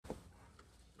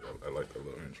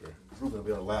true. Drew gonna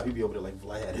be on the live. He be over there like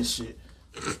Vlad and shit.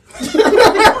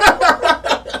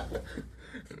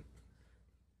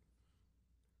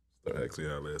 Actually,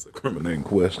 I'll ask incriminating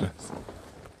questions.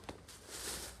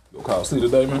 Go call C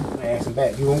today, man. Ask him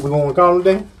back. We going to call him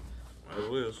today? Might as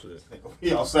well, shit.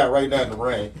 He outside right now in the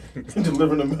rain,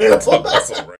 delivering the mail. That's all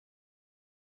right.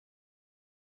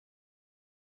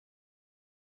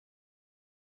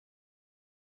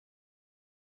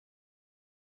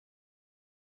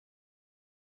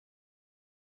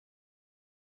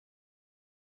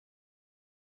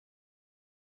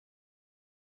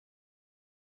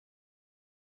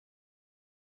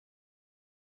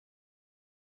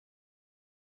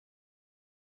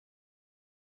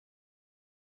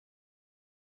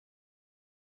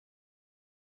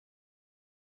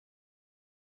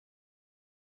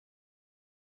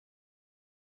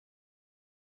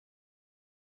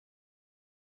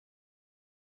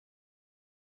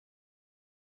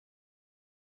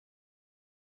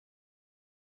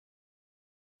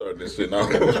 Start this shit now.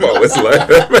 It's like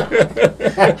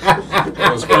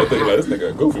I was probably thinking like this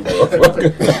nigga a goofy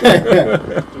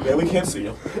motherfucker. Yeah, we can't see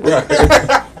him. Right.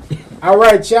 All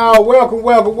right, y'all.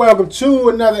 Welcome to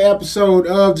another episode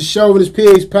of the Chauvinist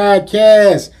Pigs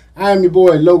podcast. I am your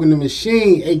boy Logan the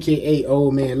Machine, a.k.a.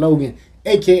 Old Man Logan,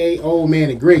 a.k.a. Old Man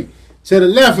the Great. To the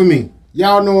left of me,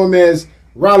 y'all know him as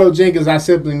Rollo Jenkins. I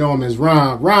simply know him as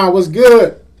Ron. Ron, what's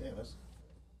good? Damn, you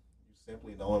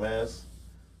simply know him as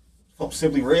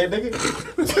Simply Red, nigga.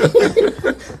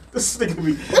 This nigga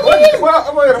be.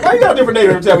 Why you got a different name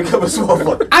every time we come to this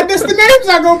motherfucker? That's the names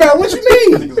I go by. What you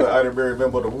mean? Niggas like I didn't very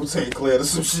member of the Wu-Tang Clan or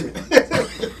some shit.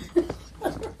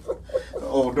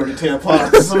 Old dirty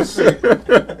tampon or some shit.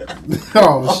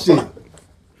 Oh, shit.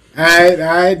 All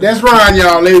right. That's Ron,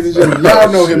 y'all, ladies and gentlemen.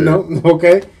 Y'all know him, though.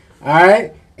 Okay. All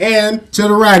right. And to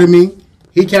the right of me,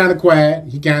 he kind of quiet.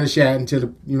 He kind of shy until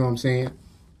the, you know what I'm saying,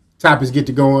 topics get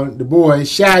to going. The boy,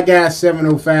 Shy Guy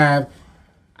 705.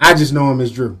 I just know him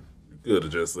as Drew. You could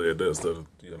have just said that instead of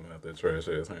yelling out that trash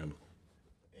ass handle.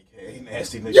 AKA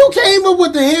nasty nigga. You came up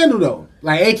with the handle, though.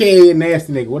 Like, a.k.a.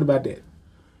 nasty nigga. What about that?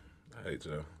 I hate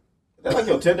y'all. Is that like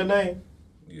your Tinder name?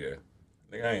 Yeah.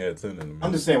 Nigga, I ain't had 10 in a minute.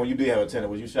 I'm just saying, when you did have a Tinder,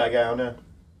 was you Shy Guy on there?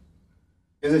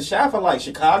 Is it Shy for like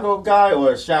Chicago guy,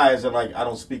 or Shy is it like I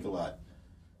don't speak a lot?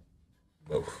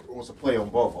 Both. Who wants to play on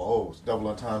both? Oh, it's double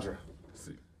entendre.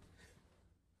 See.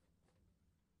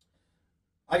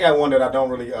 I got one that I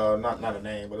don't really, not a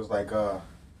name, but it's like, I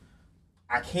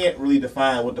can't really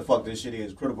define what the fuck this shit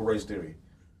is. Critical race theory.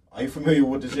 Are you familiar with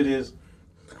what this shit is?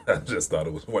 I just thought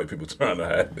it was white people trying to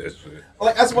hide that shit.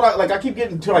 Like that's what I keep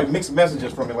getting to like mixed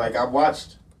messages from it. Like I've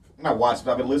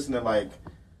been listening to like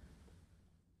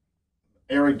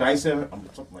Eric Dyson,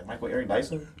 something like Michael Eric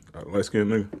Dyson. Light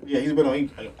skinned nigga. Yeah, he's been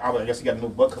on. I guess he got a new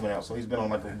book coming out, so he's been on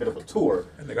like a bit of a tour.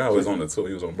 That nigga always on the tour.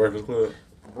 He was on Breakfast Club.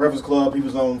 Breakfast Club. He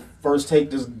was on First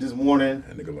Take this morning.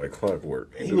 That nigga like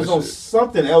clockwork. He was on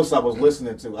something else I was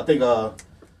listening to. I think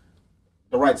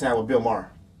The Right Time with Bill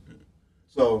Maher.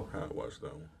 So I watched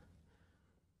that one.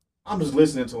 I'm just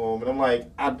listening to him, and I'm like,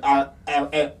 I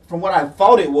from what I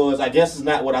thought it was, I guess it's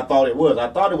not what I thought it was. I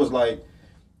thought it was like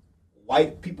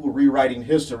white people rewriting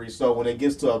history. So when it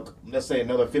gets to, let's say,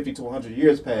 another 50 to 100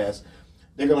 years pass,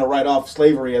 they're gonna write off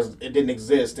slavery as it didn't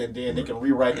exist, and then they can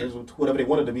rewrite it as whatever they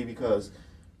want it to be because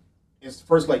it's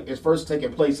first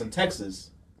taking place in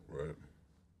Texas. Right.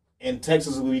 And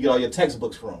Texas is where you get all your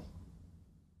textbooks from.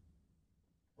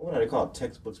 What are they called?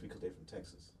 Textbooks because they're from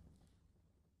Texas.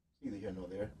 Neither here nor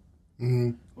there.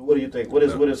 Mm-hmm. But what do you think? What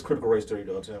is critical race theory,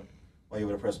 though, Tim? Why you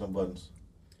would have pressed them buttons?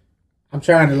 I'm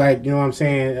trying to, like, you know what I'm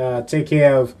saying, take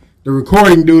care of the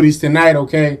recording duties tonight,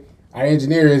 okay? Our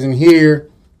engineer isn't here.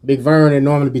 Big Vern would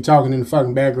normally be talking in the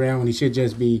fucking background when he should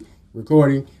just be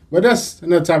recording. But that's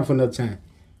another topic for another time.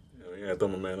 You ain't throw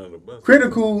my man under the bus.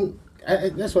 Critical,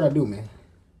 that's what I do, man.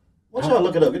 Why don't y'all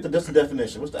look it up? That's the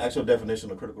definition. What's the actual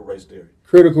definition of critical race theory?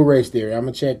 Critical race theory. I'm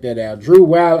going to check that out. Drew,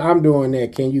 while I'm doing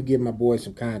that, can you give my boy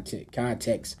some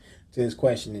context to his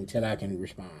question until I can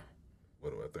respond?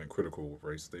 What do I think critical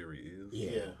race theory is?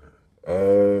 Yeah.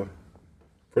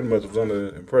 Pretty much was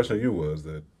under the impression you was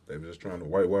that they were just trying to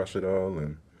whitewash it all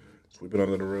and sweep it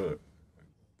under the rug.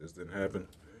 This didn't happen.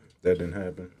 That didn't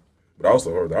happen. But I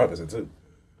also heard the opposite, too.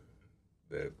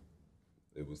 That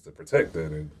it was to protect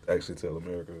that and actually tell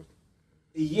America.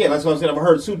 Yeah, that's what I'm saying. I've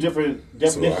heard two different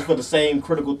definitions for the same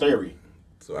critical theory.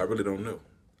 So I really don't know.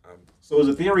 So is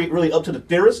the theory really up to the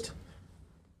theorist?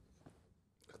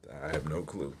 I have no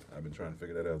clue. I've been trying to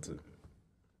figure that out, too.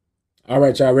 All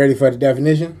right, y'all ready for the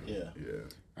definition? Yeah.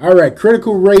 All right,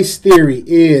 critical race theory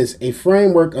is a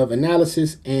framework of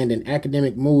analysis and an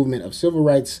academic movement of civil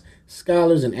rights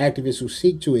scholars, and activists who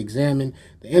seek to examine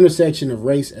the intersection of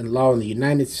race and law in the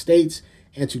United States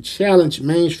and to challenge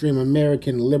mainstream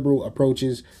American liberal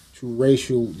approaches to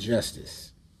racial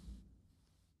justice.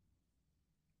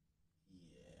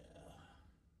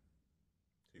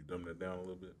 You dumb that down a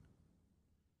little bit.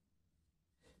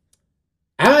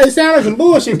 It sounds like some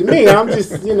bullshit to me. I'm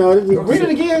just, Read it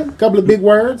again. A couple of big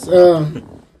words. Like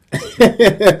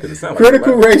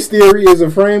Critical race theory is a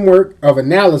framework of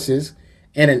analysis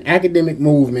and an academic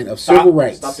movement of civil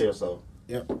rights. Stop there, so.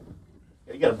 Yep.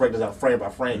 You got to break this out frame by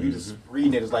frame. Mm-hmm. You just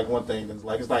reading it is like one thing. It's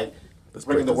like Let's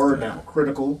breaking the break this word down. down.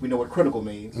 Critical. We know what critical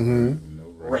means. Mm-hmm. No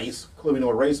Race. Clearly, we know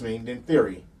what race means. Then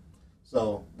theory.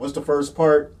 So, what's the first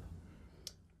part?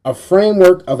 A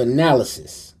framework of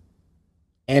analysis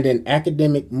and an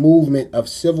academic movement of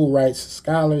civil rights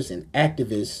scholars and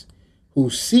activists who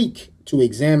seek to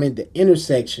examine the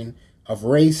intersection of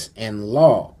race and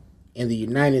law in the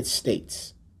United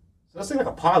States. So that seems like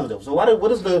a positive. So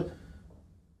what is the?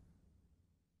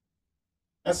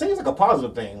 That seems like a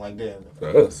positive thing, like that.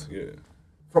 For us, yeah.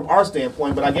 From our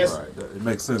standpoint, but I guess Right. It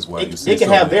makes sense why you see they can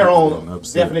so have many their people own getting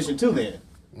upset. definition too. Then,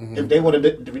 if they want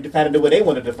to define it the way they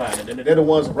want to define it, and they're the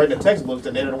ones writing the textbooks,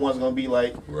 then they're the ones going to be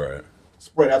like Right.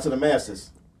 spread out to the masses.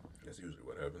 That's usually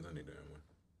what happens any damn way.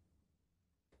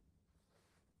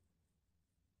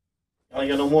 Y'all ain't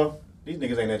got no more. These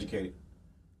niggas ain't educated.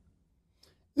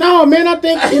 No, man, I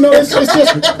think, it's just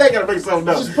They gotta make something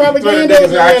up. just propaganda at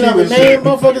the end of it, man.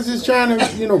 Motherfuckers is trying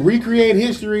to, recreate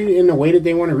history in the way that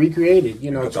they want to recreate it.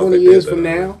 I thought 20 they years did from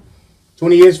that now,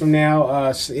 20 years from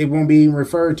now, it won't be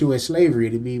referred to as slavery.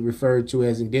 It'll be referred to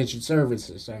as indentured service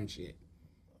or some shit.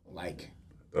 Like,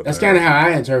 that's kind of how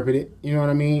I interpret it. You know what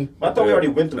I mean? I thought we already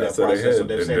went through that That's how they process, so had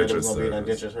they're saying that it was indentured going to be an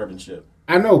service. indentured servantship.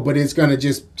 I know, but it's going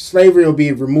to slavery will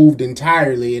be removed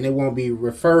entirely and it won't be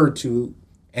referred to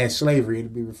as slavery.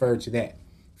 It'll be referred to that.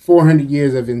 400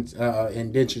 years of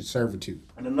indentured servitude.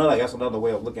 And I guess another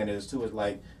way of looking at it is too is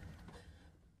like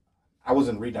I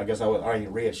wasn't reading. I guess I already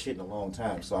read shit in a long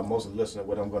time, so I'm mostly listening to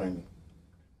what I'm going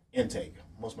to intake.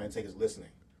 Most of my intake is listening.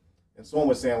 And someone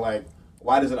was saying like,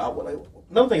 why does it?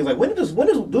 Another thing is like, when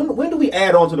do we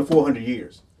add on to the 400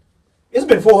 years? It's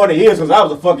been 400 years since I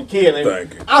was a fucking kid. And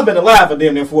Thank you. I've been alive for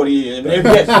damn near 40 years. And if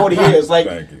that's 40 years, like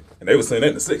Thank you. And they were saying that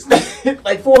in the 60s.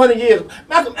 like 400 years.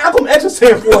 Malcolm X was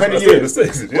saying 400 I said in years. the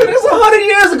 60s, yeah. But it's 100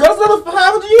 years ago. It's another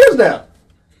 500 years now.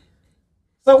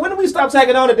 So when did we stop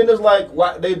tagging on it? Then it's like,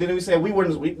 why? Then we say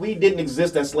we didn't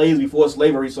exist as slaves before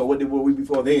slavery. So what were we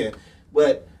before then?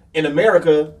 But in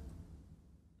America,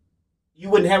 you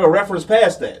wouldn't have a reference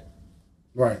past that.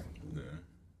 Right. Yeah.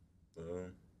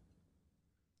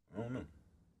 I don't know.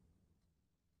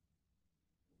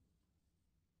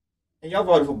 And y'all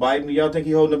voted for Biden. Do y'all think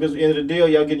he holding up his end of the deal?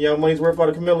 Y'all getting y'all money's worth out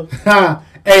of Camilla?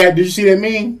 Hey, did you see that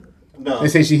meme? No. They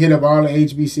say she hit up all the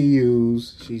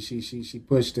HBCUs. She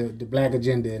pushed the black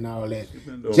agenda and all that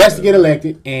been doing just to that. get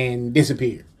elected and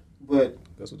disappear. But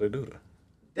That's what they do. Though.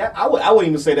 that I wouldn't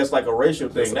even say that's like a racial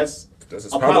thing. That's That's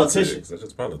just a politics. politician. That's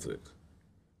just politics.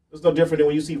 It's no different than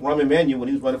when you see Rahm Emanuel when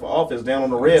he was running for office down on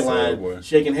the red Yes, sir, line, boy.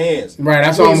 shaking hands. Right, I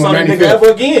You saw ain't him on that nigga 95th.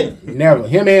 ever again. Never.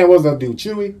 Him and what's up, dude?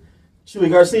 Chewy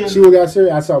Garcia. got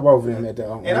serious. I saw both of them at the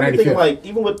on And I'm thinking 95th. like,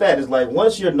 even with that, it's like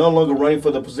once you're no longer running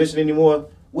for the position anymore,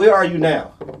 where are you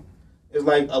now? It's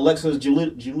like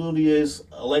Julius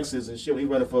Alexis and shit. He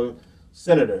running for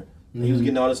senator. And he was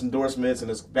getting all this endorsements and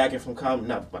this backing from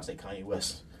not about to say Kanye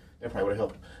West. That probably would have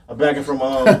helped. A backing from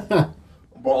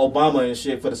Obama and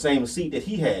shit for the same seat that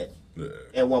he had Yeah.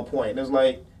 at one point. And it's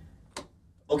like,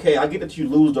 okay, I get that you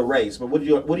lose the race, but what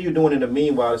are you doing in the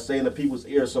meanwhile to stay in the people's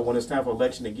ears so when it's time for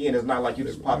election again, it's not like you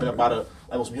just popping up out of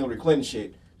like with some Hillary Clinton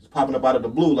shit, just popping up out of the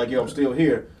blue like, yo, I'm still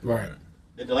here. Right.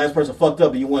 The last person fucked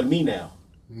up, and you want me now.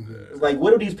 It's like, what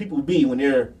do these people be when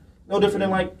they're no different than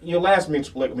like your last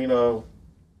mention, like mayor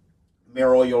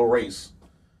of your race,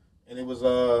 and it was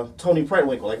Tony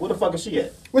Preckwinkle. Like, where the fuck is she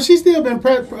at? Well, she's still been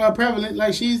prevalent.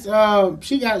 Like she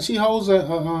holds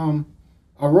a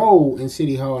role in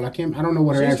City Hall. I don't know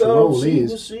what her actual role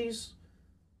is. She's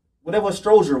whatever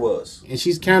Stroger was. And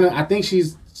she's I think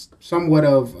she's somewhat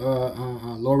of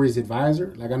Lori's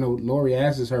advisor. Like I know Lori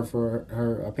asks her for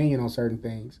her opinion on certain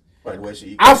things. Right, where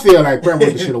she? I feel like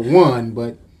Preckwinkle should have won,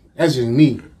 but that's just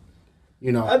me.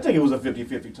 I think it was a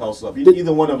 50-50 toss-up.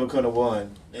 Either one of them could have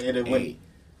won. And it went.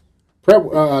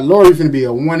 Lori finna be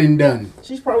a one and done.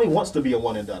 She probably wants to be a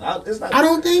one and done. I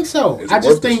don't think so. Is it I worth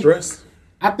just the think stress?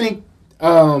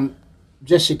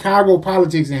 just Chicago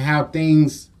politics and how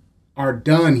things are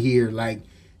done here. Like,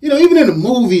 even in the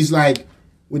movies, like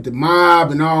with the mob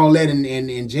and all that and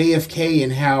JFK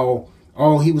and how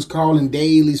oh, he was calling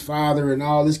Daly's father and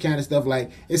all this kind of stuff.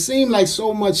 Like, it seemed like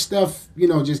so much stuff,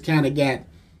 just kind of got,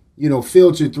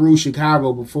 filtered through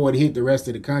Chicago before it hit the rest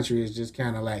of the country. It's just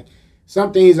kind of like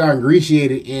some things are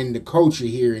ingratiated in the culture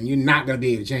here, and you're not going to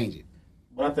be able to change it.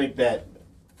 But I think that,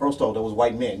 first off, there was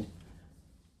white men.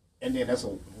 And then that's a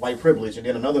white privilege. And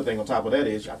then another thing on top of that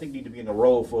is, I think you need to be in the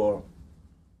role for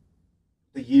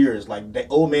the years. Like, the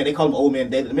old man, they call him Old Man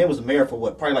Daly. The man was mayor for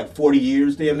what? Probably like 40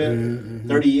 years, damn near.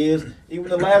 30 years. Even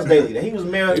the last Daly, he was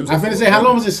mayor. I'm finna say, how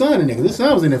long was his son in there? 'Cause his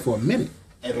son was in there for a minute.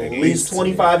 At least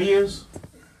 25 years.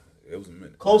 It was a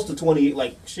minute. Close to 20,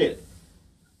 like, shit.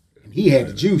 And he had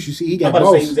the juice. You see, he I'm got about to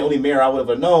say he both. was the only mayor I would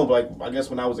have known, but like, I guess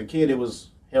when I was a kid, it was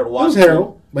Harold It was Washington.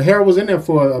 Harold. But Harold was in there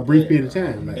for a brief period of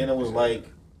time. Like, And it was like,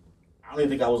 I don't even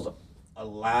think I was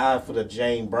alive for the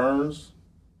Jane Burns.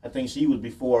 I think she was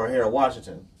before Harold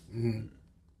Washington. mhm.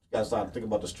 Got to start thinking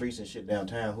about the streets and shit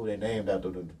downtown, who they named after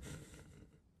them.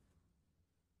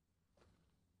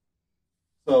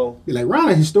 So, Be like, Ron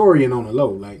a historian on the low.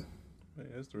 Like, Yeah,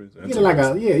 that's the reason. you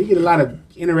get you get a lot of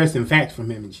interesting facts from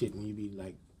him and shit when you be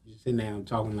like just sitting down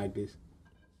talking like this.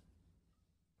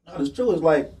 no, it's true. It's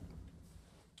like,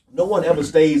 no one ever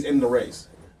stays in the race.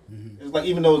 It's like,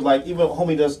 even though it's like, even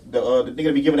homie does, the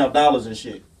nigga be giving out dollars and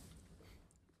shit.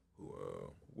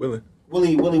 Willie.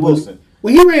 Willie Wilson.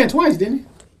 Well, he ran twice, didn't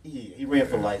he? He ran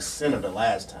for like senator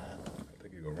last time. I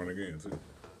think he's gonna run again too.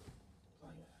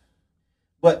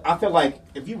 But I feel like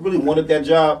if you really wanted that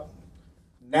job,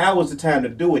 now is the time to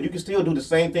do it. You can still do the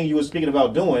same thing you were speaking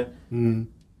about doing. Mm-hmm.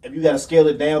 If you got to scale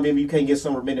it down, maybe you can't get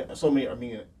so many. I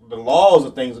mean, the laws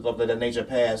of things of that nature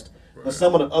passed, but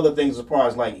some of the other things as far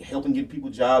as like helping get people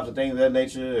jobs and things of that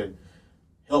nature, and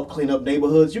help clean up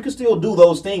neighborhoods, you can still do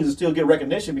those things and still get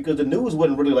recognition because the news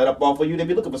wouldn't really let up off of you. They'd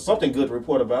be looking for something good to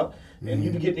report about, and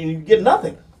you get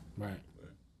nothing. Right.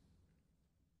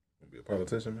 Be a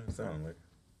politician, man. Sound like.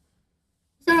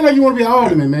 Sound like you want to be an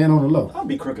alderman, man, on the low. I'll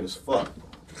be crooked as fuck.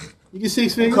 You get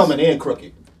 6 I'm figures. coming in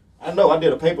crooked. I know. I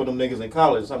did a paper with them niggas in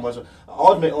college. How much an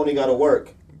alderman only got to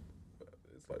work.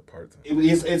 It's like part time.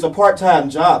 It's a part-time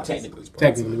job technically.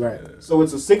 Technically, right. So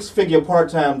it's a 6-figure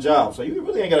part-time job. So you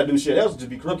really ain't got to do shit else. Just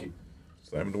be crooked.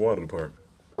 Same in the water department.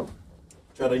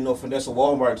 Try to finesse a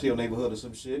Walmart to your neighborhood or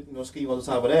some shit. Scheme on the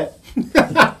top of that.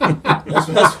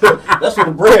 that's for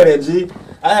the bread at G.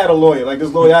 I had a lawyer like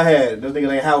this lawyer I had. This nigga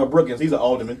named Howard Brookins. He's an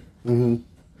alderman. Mm-hmm.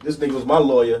 This nigga was my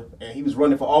lawyer, and he was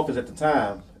running for office at the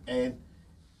time. And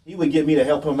he would get me to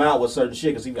help him out with certain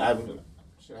shit because I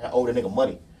owed the nigga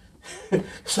money.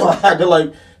 So I had to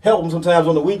like help him sometimes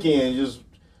on the weekend, just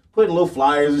putting little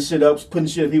flyers and shit up, putting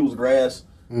shit in people's grass.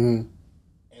 Mm-hmm.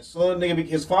 And so that nigga,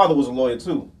 his father was a lawyer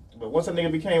too. But once that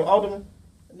nigga became alderman,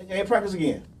 that nigga ain't practice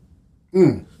again.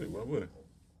 Shit, why would it?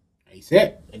 He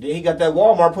said. And then he got that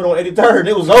Walmart put on 83rd, and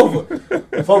it was over.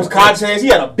 The folks' contest, he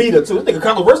had a beater too. This nigga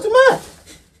collar worse than mine.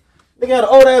 Nigga had an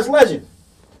old ass legend.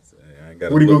 I ain't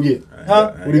got What he gonna get?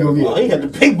 Huh? What he gonna get? Oh, he had the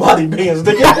big body Benz,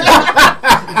 nigga.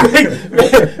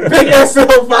 big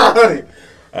SL 500.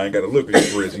 I ain't got to look at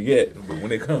his bridge yet, but when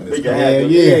it comes, it's Nigga coming. had the,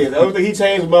 yeah. The only thing he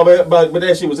changed about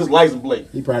that shit was his license plate.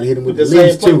 He probably hit him Put with the the same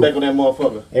leaves plate too. back on that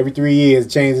motherfucker. Every 3 years,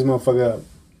 change this motherfucker up.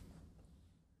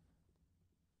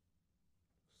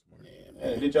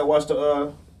 Hey, did y'all watch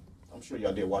the? I'm sure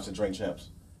y'all did watch the Drink Champs.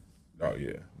 Oh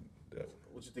yeah, definitely.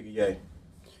 What you think of Ye?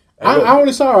 I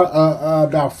only saw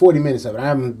about 40 minutes of it. I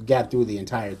haven't got through the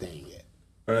entire thing yet.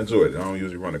 I enjoyed it. I don't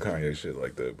usually run a Kanye shit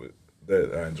like that, but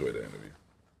I enjoyed that interview.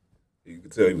 You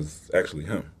could tell he was actually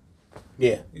him.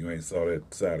 Yeah. You ain't saw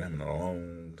that side of him in a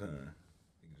long time.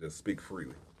 He could just speak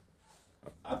freely.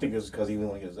 I think it's because he didn't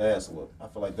want to get his ass whooped. I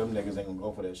feel like them niggas ain't gonna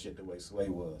go for that shit the way Sway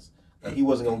was. Like he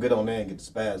wasn't gonna get on there and get the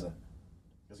spasm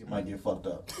because he might get fucked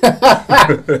up.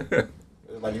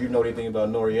 It's like if you know anything about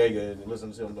Noriega and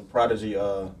listen to the Prodigy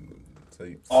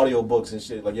audio books and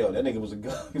shit, like yo, that nigga was a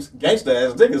gangster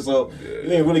ass nigga, so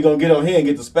you ain't really gonna get on here and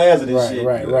get the spaz of this shit.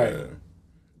 Right.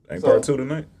 Ain't So- part 2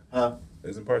 tonight? Huh?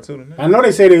 Isn't part 2 tonight? I know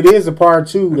they said it is a part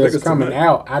 2 think that's it's coming tonight.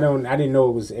 out. I didn't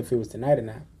know if it was tonight or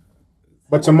not.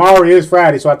 But tomorrow is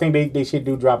Friday, so I think they should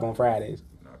do drop on Fridays.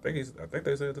 I think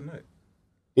they said tonight.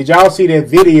 Did y'all see that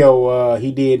video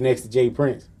he did next to Jay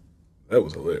Prince? That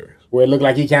was hilarious. Where it looked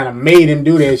like he kind of made him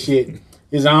do that shit.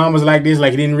 His arm was like this,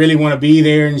 like he didn't really want to be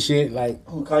there and shit. Like,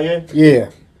 Who, Kanye? yeah.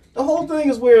 The whole thing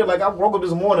is weird. Like I woke up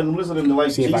this morning and listening to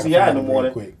like See if I can GCI in find the it real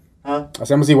morning. quick. Huh? I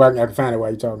said, I'm gonna see where I can find it while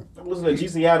you're talking. I'm listening to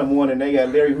GCI in the morning. They got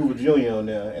Larry Hoover Jr. on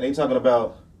there, and they talking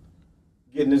about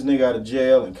getting this nigga out of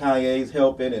jail, and Kanye's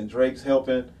helping, and Drake's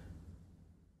helping.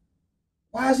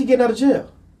 Why is he getting out of jail?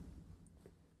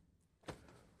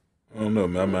 don't know,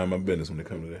 man. I mind my business when it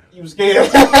comes to that. You scared?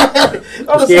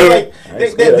 I'm just saying,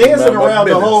 like they're dancing around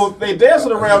the whole. They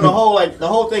dancing around the whole. Like the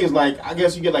whole thing is like. I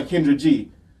guess you get like Kendra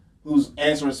G, who's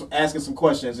asking some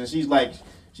questions, and she's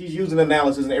using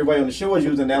analysis, and everybody on the show is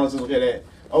using analysis. Look at that.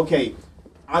 Okay,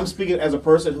 I'm speaking as a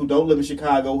person who don't live in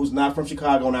Chicago, who's not from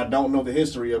Chicago, and I don't know the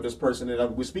history of this person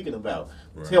that we're speaking about.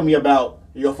 Right. Tell me about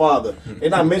your father. They're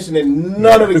not mentioning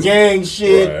none of the gang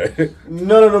shit, right.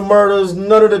 None of the murders,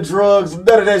 none of the drugs,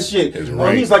 none of that shit.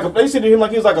 Right. He's like they said to him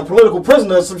like he was like a political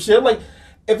prisoner or some shit. I'm like,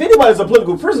 if anybody's a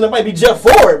political prisoner, it might be Jeff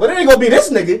Ford, but it ain't gonna be this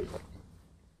nigga.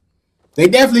 They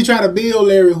definitely try to build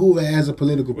Larry Hoover as a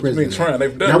political prisoner.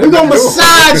 Now we're gonna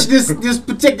massage this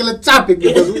particular topic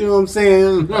because you know what I'm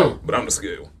saying. But I'm the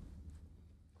scared one.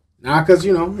 Nah, because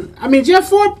I mean, Jeff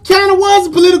Ford kind of was a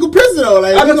political prisoner though.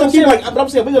 Like, but I'm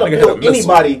saying we're gonna build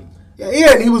anybody.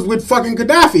 Yeah, and he was with fucking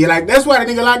Gaddafi. Like that's why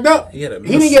the nigga locked up. He didn't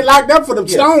get locked up for the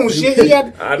stone shit. He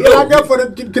got locked up for the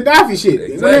Gaddafi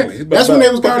shit. Exactly. That's when they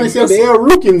was calling themselves the El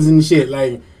Rukins and shit.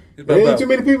 Like, there ain't too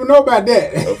many people know about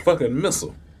that. A fucking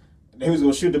missile. He was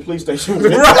gonna shoot the police station.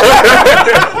 I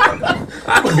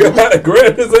gotta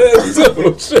grab his ass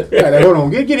too. Shit. Yeah, hold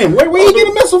on, get him. Where you get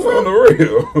a missile from? On the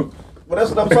real. Well, that's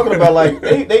what I'm talking about. Like,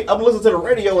 I'm listening to the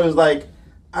radio and it's like,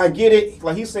 I get it.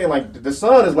 Like he's saying, like the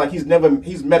son is like he's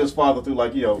met his father through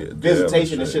like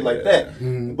visitation and shit like that.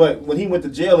 Mm-hmm. But when he went to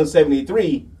jail in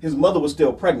 '73, his mother was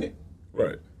still pregnant.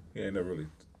 Right. He ain't never really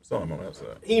saw him on the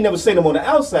outside. He ain't never seen him on the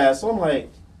outside. So I'm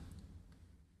like.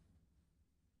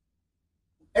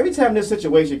 Every time this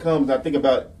situation comes, I think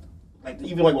about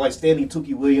even like Stanley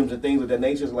Tookie Williams and things of that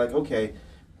nature. It's like, okay,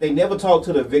 they never talk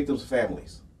to the victims'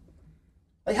 families.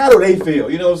 Like, how do they feel?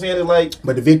 You know what I'm saying? It's like,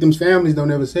 but the victims' families don't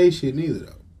ever say shit neither,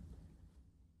 though.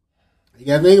 You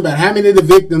gotta think about how many of the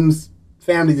victims'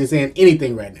 families are saying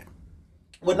anything right now.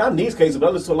 Well, not in these cases, but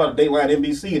I listen to a lot of Dateline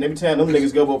NBC, and every time them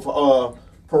niggas go for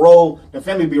parole, the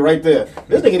family be right there.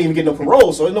 This nigga ain't even getting no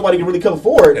parole, so ain't nobody can really come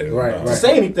forward to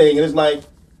say anything. And it's like.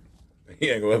 He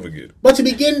ain't gonna ever get it. But to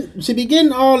be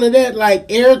getting all of that like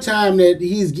airtime that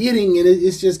he's getting, and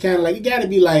it's just kind of like it got to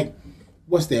be like,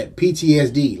 what's that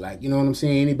PTSD? Like, you know what I'm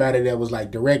saying? Anybody that was like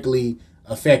directly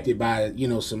affected by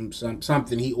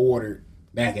something he ordered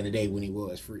back in the day when he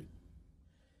was free.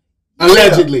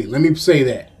 Allegedly, let me say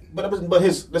that. But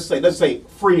his let's say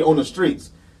free on the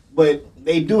streets, but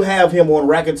they do have him on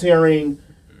racketeering.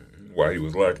 While he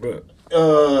was locked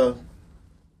up.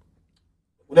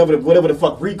 Whatever the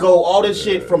fuck, RICO, all this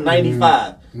shit from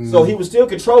 95. Mm-hmm. So he was still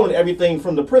controlling everything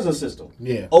from the prison system.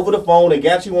 Yeah. Over the phone, they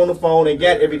got you on the phone, they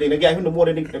got everything. They got him the more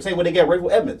than the same way they got Rachel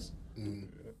Edmonds.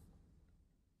 Mm-hmm.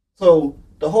 So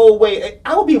the whole way,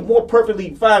 I would be more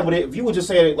perfectly fine with it if you would just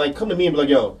say, like, come to me and be like,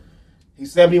 yo,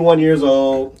 he's 71 years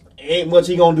old, ain't much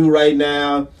he gonna do right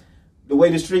now. The way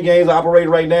the street gangs operate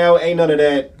right now, ain't none of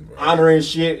that honoring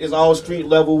shit. It's all street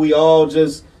level. We all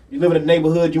just... You live in a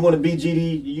neighborhood, you want to be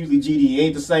GD, you usually GD. It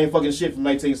ain't the same fucking shit from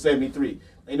 1973.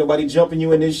 Ain't nobody jumping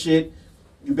you in this shit.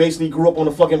 You basically grew up on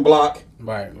the fucking block.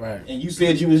 Right. And you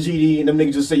said you was GD, and them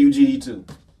niggas just say you GD too.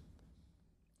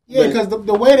 Yeah, because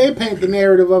the way they paint the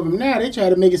narrative of him now, they try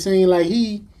to make it seem like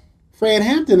he Fred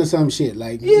Hampton or some shit.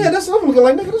 Like, yeah, that's what I'm looking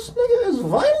like. Nigga, this nigga is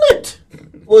violent.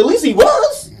 Well, at least he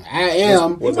was. I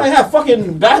am. He might have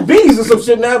fucking diabetes or some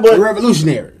shit now, but...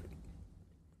 Revolutionary.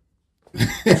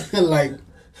 Like...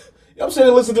 I'm sitting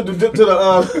and listening to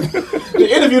the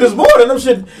interview this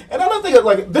morning. And I don't think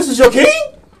like this is your king.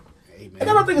 Hey, and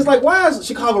I don't think it's like why is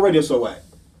Chicago radio so whack?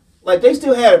 Like they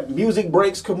still have music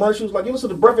breaks, commercials. Like you listen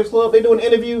to the Breakfast Club, they do an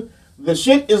interview. The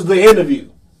shit is the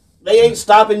interview. They ain't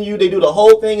stopping you. They do the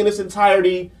whole thing in its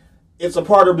entirety. It's a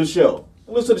part of the show.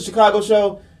 You listen to the Chicago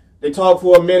show. They talk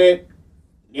for a minute.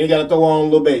 Then you got to throw on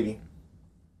Lil Baby.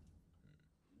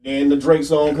 Then the Drake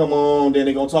song come on. Then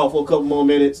they gonna talk for a couple more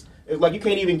minutes. It's like you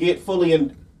can't even get fully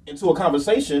into a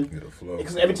conversation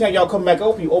because every time y'all come back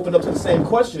open, you open up to the same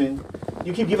question.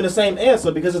 You keep giving the same answer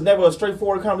because it's never a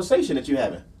straightforward conversation that you're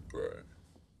having. Right.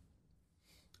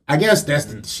 I guess that's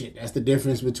the shit. That's the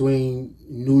difference between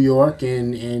New York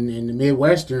and the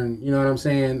Midwestern. You know what I'm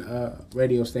saying?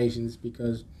 Radio stations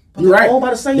because. But you're right. All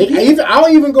by the same people. I'll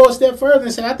even go a step further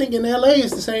and say I think in LA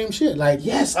it's the same shit. Like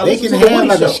yes, they can have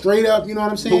like a straight up. You know what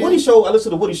I'm saying? The Woody Show. I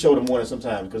listen to the Woody Show in the morning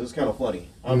sometimes because it's kind of funny.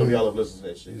 I don't know if y'all have listened to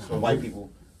that shit. It's from white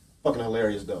people. Fucking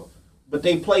hilarious though. But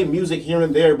they play music here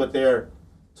and there, but they're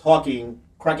talking,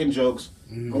 cracking jokes,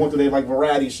 going through their like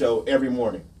variety show every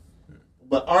morning.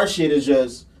 But our shit is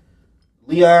just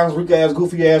Leon's weak ass,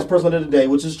 goofy ass person of the day,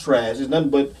 which is trash. It's nothing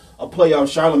but a play on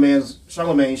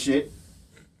Charlemagne shit.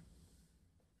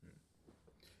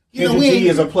 Kendra G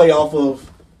is a play off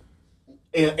of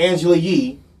Angela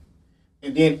Yee,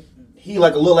 and then he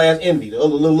like a little ass Envy, the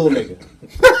other little nigga.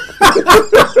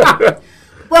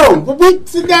 Bro, but we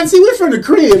sit down. See, we're from the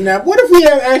crib now. What if we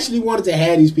had actually wanted to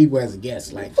have these people as a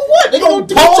guest? Like, For what? They gonna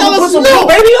They pause tell and put us some no. little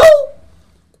baby on?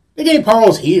 they can't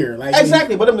pause here. Like,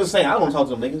 Exactly, but I'm just saying, I don't want to talk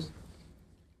to them niggas.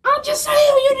 I'm just saying,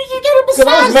 you get them Because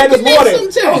I was mad this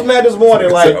morning. I was mad this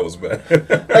morning, like, I was bad.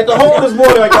 like the whole this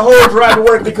morning, like the whole drive to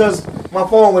work because my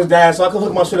phone was down, so I couldn't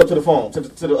hook my shit up to the phone, to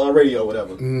the radio or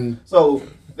whatever. So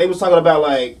they was talking about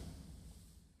like,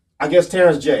 I guess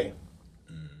Terrence J.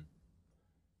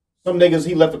 Some niggas,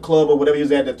 he left the club or whatever he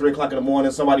was at 3 o'clock in the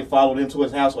morning. Somebody followed him to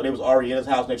his house, or they was already in his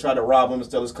house, and they tried to rob him and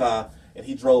steal his car. And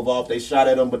he drove off. They shot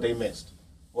at him, but they missed.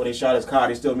 Or they shot his car.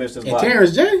 They still missed his And body.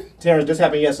 Terrence J? Terrence, this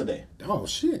happened yesterday, Oh,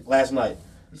 shit. last night.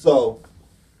 So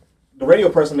the radio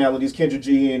personalities, Kendra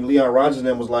G and Leon Rogers, and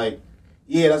them was like,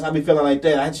 yeah, that's how I be feeling like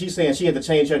that. She's saying she had to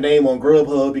change her name on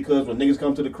Grubhub because when niggas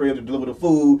come to the crib to deliver the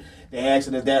food, they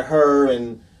asking is that her?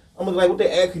 And I'm like, what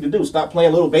they ask you to do? Stop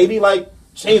playing Little Baby? Like,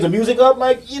 change the music up?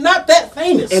 Like, you're not that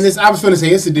famous. And I was going to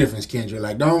say, it's the difference, Kendra.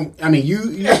 Like, you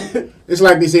it's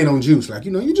like they said on Juice. Like,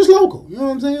 you just local. You know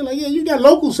what I'm saying? Like, yeah, you got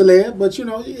local celeb, but,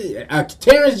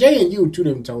 Terrence J and you, two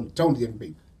totally different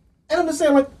people. And I'm just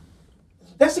saying, like,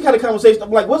 that's the kind of conversation.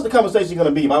 I'm like, what's the conversation going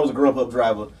to be if I was a Grubhub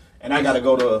driver and I got to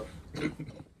go to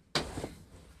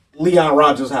Leon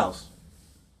Rogers' house?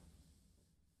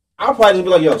 I'll probably just be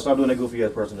like, yo, stop doing that goofy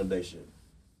ass person of the day shit.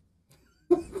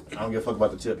 I don't give a fuck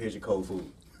about the tip. Here's your cold food.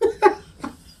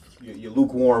 your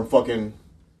lukewarm fucking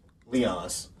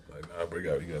Leon's. Like, nah, bring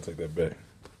out. You gotta take that back.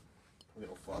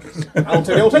 Little fuckers.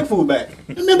 They don't take food back.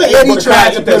 Remember They Eddie put a tried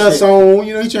crack to at put that us shit. on.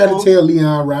 He tried to tell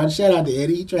Leon Rogers. Shout out to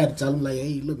Eddie. He tried to tell him, like,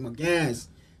 hey, look, my guys,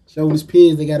 showing his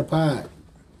peers they got a pod.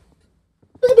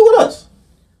 What can do with us?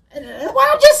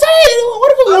 Well, I'm just saying.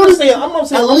 What if we I'm wanted just saying. I'm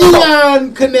saying. a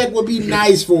Leon Connect would be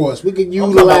nice for us. We could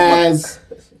utilize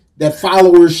that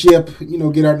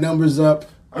followership, get our numbers up.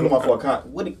 I'm going for a con.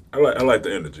 What? I like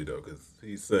the energy though, because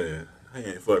he's saying I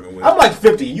ain't fucking with. I'm like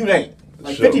 50. You ain't.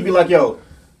 Like Sure. 50 be like, yo,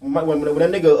 when that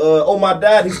nigga oh my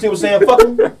dad, he still saying fuck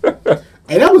him.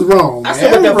 Hey, that was wrong. I Man.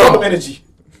 still like that was fuck him wrong. energy.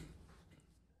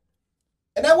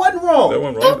 And that wasn't wrong. That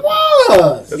one It wrong.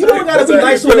 was. You don't gotta be That's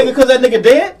nice to how a you nigga because that nigga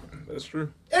dead. That's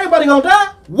true. Everybody gonna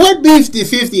die. What beef did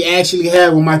 50 actually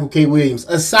have with Michael K. Williams,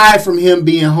 aside from him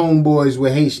being homeboys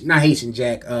with not Haitian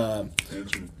Jack,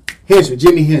 Henchman,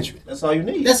 Jimmy Henchman? That's all you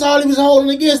need. That's all he was holding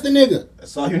against the nigga.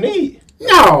 That's all you need.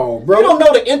 No, bro. You don't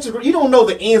know the you don't know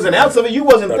the ins and outs of it. You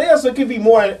wasn't there, so it could be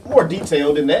more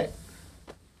detailed than that.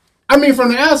 I mean, from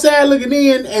the outside looking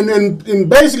in, and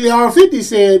basically all 50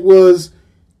 said was,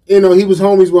 he was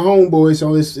homies with homeboys,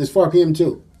 so it's fuck him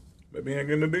too. Maybe he ain't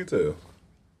getting the detail.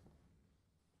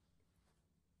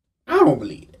 I don't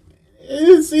believe it,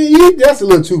 man. That's a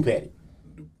little too petty.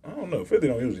 I don't know. 50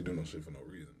 don't usually do no shit for no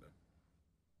reason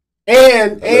though.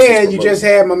 And it's you promoted. just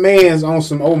had my man's on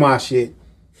some Omar shit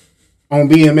on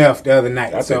BMF the other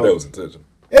night. I think that was intentional.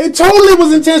 It totally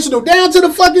was intentional, down to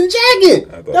the fucking jacket.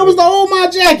 I thought That was the Omar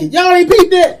jacket. Y'all ain't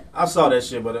peeped that? I saw that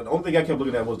shit, but the only thing I kept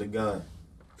looking at was the gun.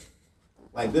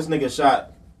 Like this nigga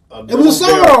shot. It was a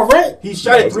sawed-off, right? He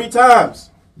shot it 3 times.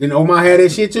 Then Omar had that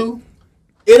shit too?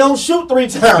 It don't shoot 3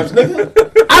 times,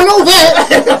 nigga. I know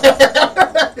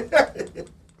that.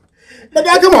 But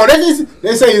now, come on.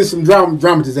 They say it's some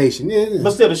dramatization. Yeah.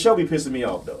 But still, the show be pissing me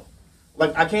off though.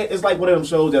 Like I can't. It's like one of them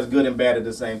shows that's good and bad at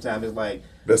the same time. It's like,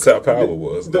 That's how Power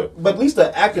was. Though. but at least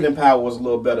the acting in Power was a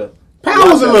little better. Power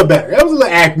was a little better. That was a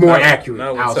little more accurate.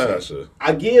 Not I'll with say. Tasha.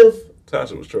 I give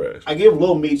Tasha was trash.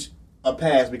 Lil Meech a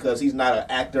pass because he's not an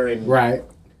actor and Right.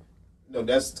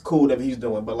 that's cool that he's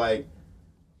doing. But like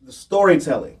the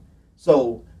storytelling.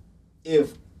 So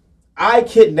if I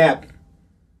kidnap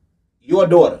your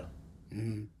daughter,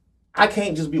 I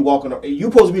can't just be walking around.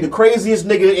 You supposed to be the craziest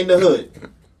nigga in the hood.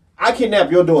 I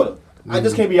kidnap your daughter. I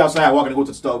just can't be outside walking to go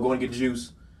to the store, going to get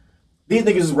juice. These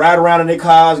niggas just ride around in their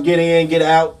cars, get in, get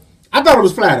out. I thought it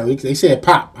was fly though. They said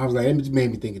pop. I was like, that just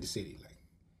made me think of the city. Like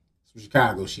some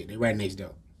Chicago shit. They right next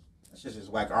door. That shit's just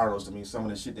whack Arnold's to me. Some of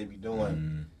the shit they be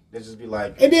doing. They just be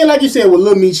like, And then, like you said, with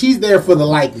Lil Meech, he's there for the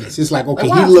likeness. It's like, okay,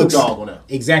 why he is looks Snoop Dogg on there?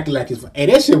 exactly like his. Hey,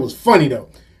 that shit was funny though.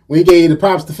 When he gave the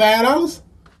props to $5,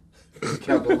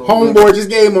 count the little homeboy just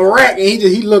gave him a rack, and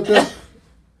he looked up.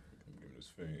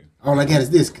 All I got is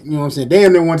this. You know what I'm saying?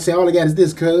 Damn, they want to say all I got is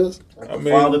this, cuz. The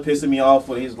father pissing me off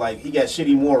for his like he got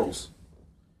shitty morals.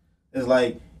 It's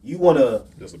like you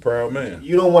Just a proud man.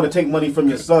 don't want to take money from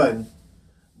your son,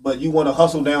 but you want to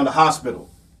hustle down the hospital.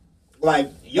 Like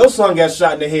your son got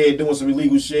shot in the head doing some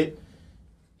illegal shit.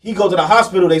 He go to the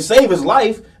hospital, they save his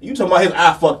life. You talking about his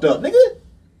eye fucked up, nigga?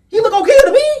 He look okay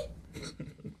to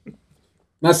me.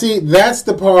 Now, see, that's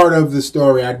the part of the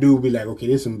story I do be like, okay,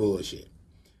 this some bullshit.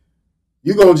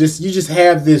 You just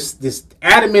have this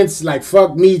adamant like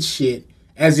fuck Meech shit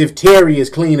as if Terry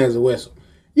is clean as a whistle.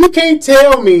 You can't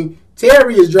tell me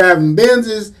Terry is driving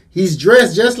Benzes. He's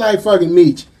dressed just like fucking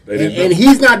Meech, and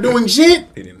he's not doing shit.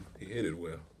 He hit it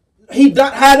well. He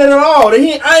not had it at all.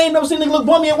 I ain't never seen him look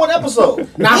bummy in one episode.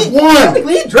 Not one.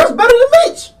 Technically, he dressed better than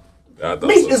Meech.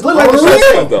 Meech is looking like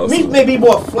the shit. Meech may be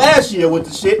more flashier with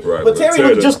the shit, right, but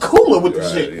Terry was just cooler with the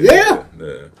shit. Yeah.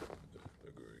 Agreed.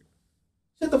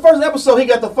 Shit, the first episode, he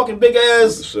got the fucking big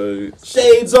ass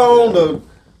shades on.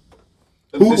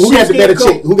 Who got the better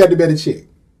chick? Who got the better chick?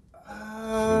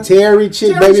 Terry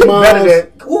chick baby moms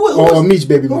or Meech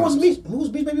baby moms? Who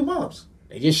was Meech baby moms?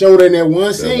 They just showed her in that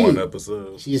one scene. One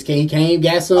episode. She just came,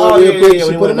 got some real quick.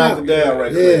 She put him out.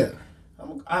 Yeah.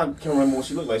 I can't remember what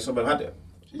she looked like. Somebody out there.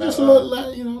 She just looked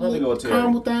like,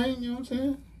 caramel thing, you know what I'm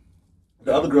saying?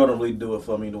 The other girl don't really do it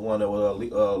for me. The one that was,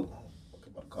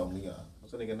 what call him Leon.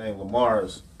 What's that nigga name?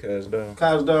 Lamar's. Cash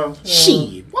down. Yeah.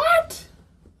 Shit, what?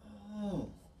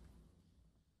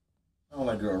 I don't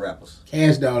like girl rappers.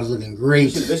 Cash Doll is looking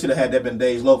great. They should have had that been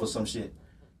Days Loaf or some shit.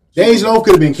 Days Loaf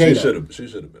could have been Kato. She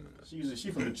should have been.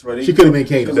 She from Detroit. She could have been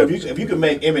Kato. If you can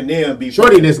make Eminem be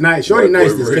Shorty this night, Shorty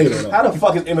nice this Kato. How the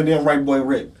fuck is Eminem Right Boy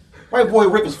Rick? Right Boy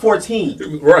Rick was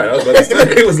 14. Right, I was about to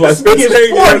say he was like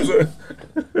 15.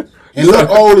 And look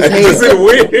old as hell.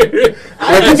 Weird.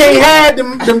 Like you can't hide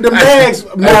them bags,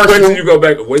 Marshall. Wait till you go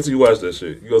back. Wait till you watch that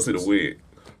shit. You gonna see the wig.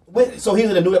 Wait, so he's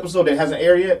in a new episode that hasn't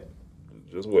aired yet?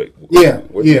 Just wait. Yeah.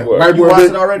 White Boy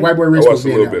Rick already? White Boy I Rick watched a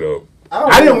little bit of.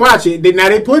 I didn't watch it. Now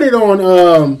they put it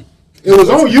on. It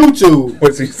was on YouTube,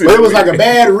 but it was like a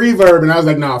bad reverb, and I was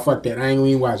like, "Nah, fuck that. I ain't gonna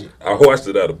even watch it." I watched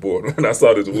it out of boredom when I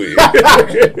saw this wig.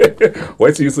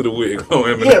 Wait till you see the wig on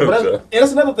Eminem. Yeah, but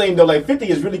that's another thing though. Like 50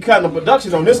 is really cutting the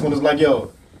production on this one. It's like,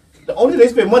 yo, the only thing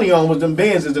they spent money on was them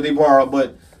Benzes that they borrowed,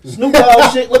 but Snoop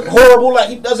Dogg shit look horrible. Like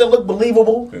he doesn't look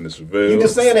believable. And it's you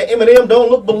just saying that Eminem don't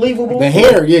look believable. The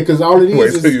hair, yeah, because all it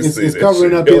is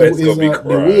covering up his the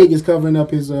wig is covering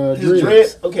up his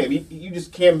dreads. Okay, you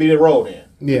just can't be the role then.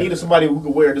 Yeah. You needed somebody who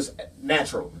could wear this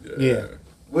natural. Yeah.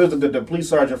 Where's the police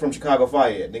sergeant from Chicago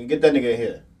Fire at? Nigga, get that nigga in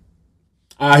here.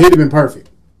 He'd have been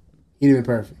perfect.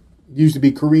 Used to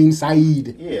be Kareem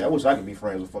Saeed. Yeah, I wish I could be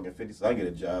friends with fucking 50 so I get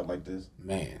a job like this.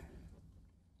 Man.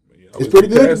 It's pretty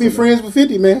good to be friends with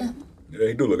 50, man. Yeah,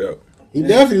 he do look out. He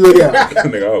definitely look out.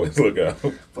 Nigga always look out.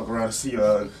 Fuck around and see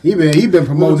He been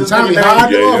promoting Tommy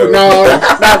Hard. Yeah. No,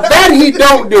 now that he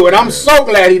don't do it. I'm so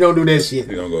glad he don't do that shit.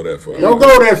 He don't go that far. Don't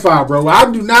go that far, bro.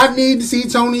 I do not need to see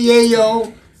Tony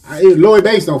Yayo. Lloyd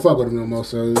Banks don't fuck with him no more,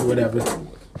 so whatever.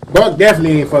 Buck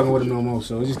definitely ain't fucking with him no more,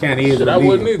 so it just kind of is. Shit, I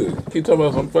wouldn't either. Keep talking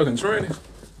about some fucking training.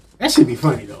 That should be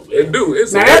funny though, man. It do.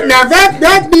 It's now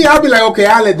that me, I'll be like, okay,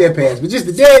 I'll let that pass. But just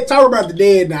the dead, talk about the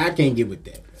dead, nah, I can't get with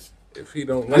that. If he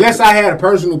don't, unless I had a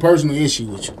personal issue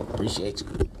with you. Appreciate you.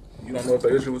 You don't know if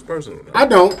the issue was personal. Though. I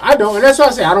don't, and that's why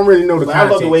I say I don't really know the context. I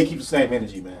love the way he keeps the same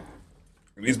energy, man.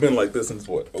 He's been like this since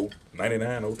what?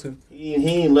 99, 02? He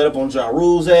ain't let up on Ja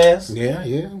Rule's ass. Yeah.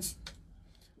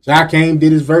 Ja came,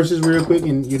 did his verses real quick,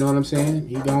 and you know what I'm saying?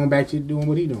 He going back to doing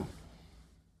what he doing.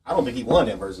 I don't think he won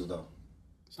that verses though.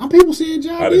 Some people said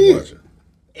Ja I did. didn't watch it.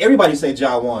 Everybody say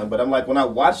Ja won, but I'm like, when I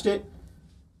watched it,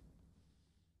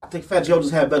 I think Fat Joe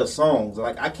just had better songs.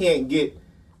 Like I can't get.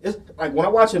 It's like when I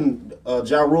watching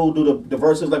Ja Rule do the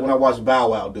verses, like when I watch Bow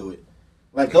Wow do it.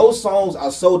 Like those songs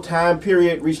are so time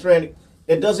period restrained.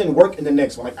 It doesn't work in the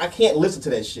next one. Like I can't listen to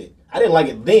that shit. I didn't like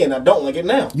it then. I don't like it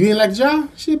now. You didn't like Ja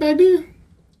shit back then?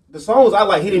 The songs I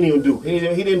like, he didn't even do. He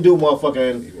didn't do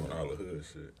motherfucking. He went all the hood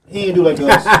shit. He didn't do like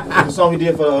the song he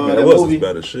did for that was movie.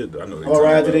 Better shit. I know. All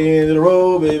right to the end of the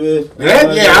road, baby.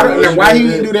 I don't know why he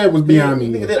didn't do that was beyond me.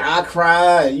 Nigga did I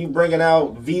Cry. You bringing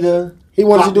out Vita. He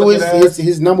wanted to do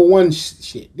his number one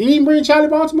shit. Did he even bring Charlie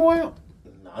Baltimore out?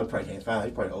 No, he probably can't find it.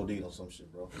 He probably OD'd on some shit,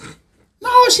 bro.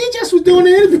 No, she just was doing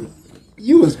the interview.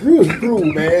 You was cruel,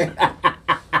 man.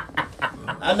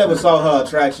 I never saw her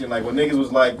attraction. Like when niggas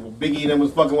was like Biggie and them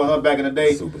was fucking with her back in the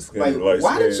day. Super skinny, like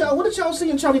what did y'all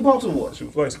see in Charlie Baltimore? She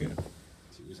was light skinned.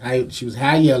 She was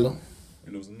high yellow.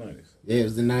 And it was the 90s. Yeah, it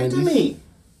was the 90s. What do you mean?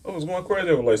 I was going crazy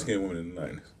over light skinned women in the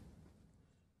 90s.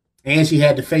 And she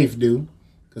had the Faith do,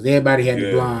 because everybody had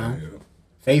the blonde. Yeah.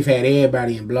 Faith had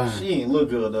everybody in blonde. She ain't look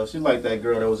good though. She like that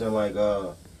girl that was in like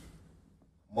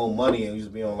More Money and used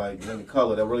to be on like Living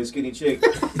Color, that really skinny chick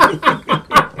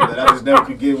that I just never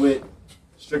could get with.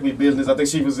 Strictly Business, I think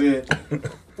she was in.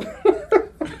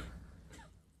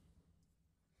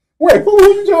 Wait, who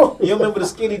was you talking? You remember the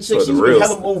skinny chick? So she was in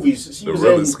hella movies. She the was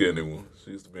really in, skinny one.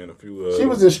 She used to be in a few. She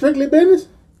was in Strictly Business?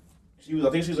 I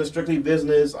think she was in Strictly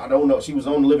Business. I don't know. She was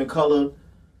on Living Color.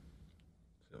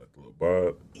 Like a little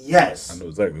Bob. Yes. I know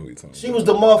exactly what you're talking about. She was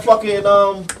the motherfucking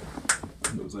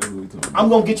I know exactly what you're talking about. I'm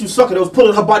Gonna Get You Sucker. That was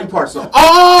pulling her body parts off.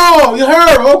 Oh, you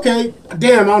heard? Okay.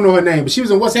 Damn, I don't know her name, but she was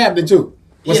in What's Happening too.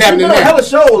 What's Happening now? now? Hella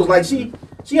shows. Like she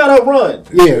had her run.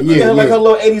 Yeah. She had like her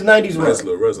little 80s, 90s run. Nice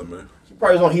little resume. She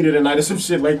probably was on Heated Tonight or some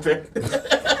shit like that.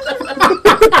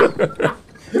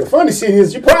 The funny shit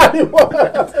is, you probably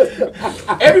was.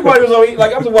 Everybody was on.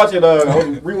 Like I was watching. I was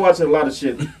rewatching a lot of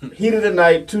shit. Heated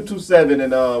Tonight, 227,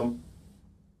 and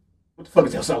what the fuck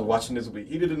is else I was watching this week?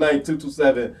 Heated Tonight,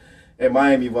 227, and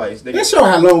Miami Vice. That show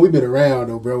how long we been around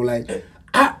though, bro. Like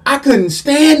I couldn't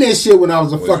stand that shit when I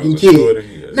was a fucking was a kid. shorty,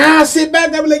 yeah. Now I sit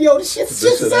back, I be like, yo, this shit's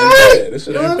This shit ain't alright. bad. This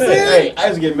shit You know ain't what I'm bad. saying? Hey, I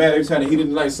used to get mad every time the Heated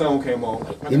Tonight song came on.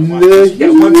 Like, In man, the she got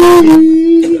one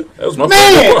TV. That was my Man,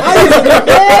 favorite I part. used to get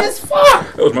mad as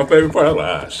fuck. That was my favorite part. I was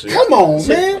like, shit. Come on,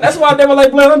 man. That's why I never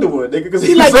liked Blair Underwood, nigga, because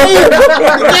He like, damn,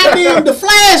 the goddamn the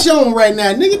Flash on right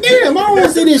now, nigga. Damn, I don't want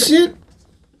to see this shit.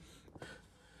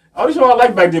 Only show I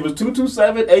liked back then was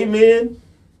 227, Amen.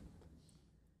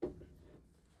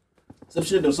 Some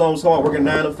shit, the songs talking about working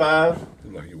 9 to 5.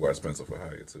 Like you watch Spencer for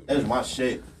Hire too. That was my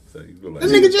shit. So you look like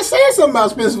This nigga just said something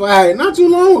about Spencer for Hire not too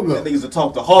long That ago. niggas to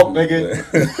talk to Hulk, nigga.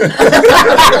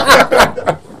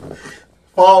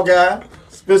 Fall Guy,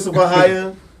 Spencer for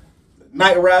Hire,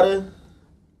 Knight Rider.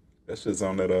 that shit's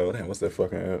on that. Damn, what's that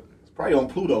fucking app? It's probably on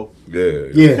Pluto. Yeah,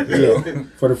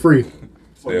 for the free.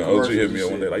 For Yeah, the OG hit commercials me and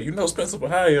up one day shit. like, you know Spencer for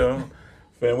Hire.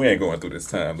 Fam, we ain't going through this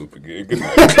time loop again. Good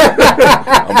night.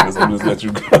 I'm just let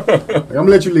you go. I'm gonna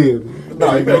let you live.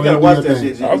 No, you gotta watch that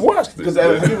shit, G. I watched it. Because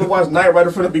have you ever watched Knight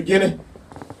Rider from the beginning?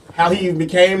 How he even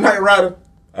became Knight Rider?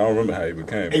 I don't remember how he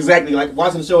became. Exactly. Like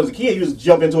watching the show as a kid, you just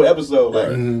jump into an episode. Like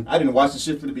Right. I didn't watch the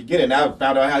shit from the beginning. Now I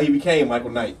found out how he became Michael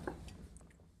Knight.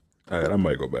 All right, I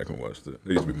might go back and watch it. It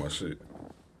used to be my shit.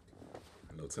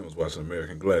 I know Tim was watching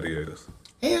American Gladiators.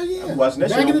 Hell yeah. I'm watching that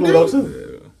Back shit in on the Pluto day.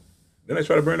 too. Yeah. Then they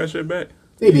try to bring that shit back.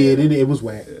 They did. It was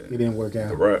whack. It didn't work The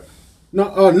out. Rock.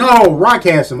 No. Rock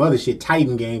had some other shit,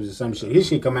 Titan games or some shit. His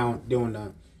shit come out during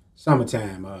the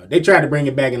summertime. They tried to bring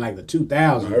it back in like the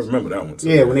 2000s. I remember that one too.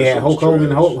 Yeah, when they That had shit was Hulk Hogan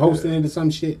trash. hosting it or some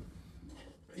shit.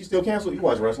 He still canceled. You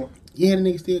watch wrestling? Yeah, the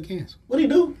nigga still canceled. What he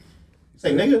do?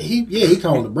 Say nigga. He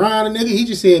called LeBron a nigga. He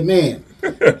just said, man.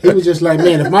 He was just like,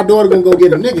 man, if my daughter gonna go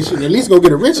get a nigga, she at least go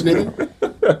get a rich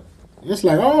nigga. It's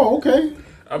like, oh, okay.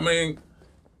 I mean,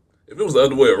 if it was the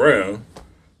other way around,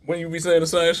 wouldn't you be saying the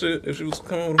same shit if she was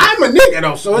coming with him? I'm a nigga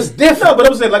though, so it's different. No, but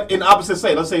I'm saying like in the opposite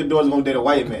side. Let's say your daughter's gonna date a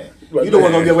white man. Like, You don't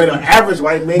want to man. get away to an average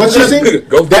white man. But you see,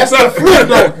 Go that's the fuck flip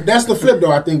up. though. That's the flip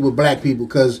though. I think with black people,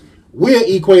 because we'll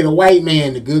equate a white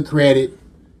man to good credit.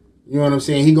 You know what I'm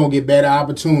saying? He gonna get better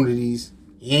opportunities.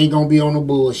 He ain't gonna be on the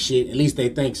bullshit. At least they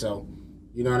think so.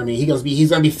 You know what I mean? He's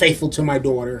gonna be faithful to my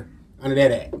daughter under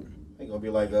that act. He gonna be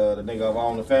like the nigga of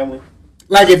All in the Family.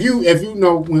 Like if you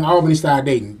know when Albany started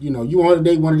dating, you know, you want her to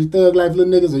date one of these thug life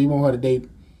little niggas, or you want her to date,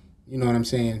 you know what I'm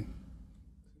saying?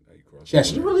 You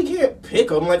Chester. really can't pick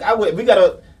them. Like we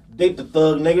gotta date the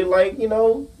thug nigga. Like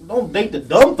don't date the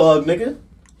dumb thug nigga.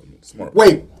 Smart.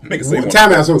 Wait, Nigga say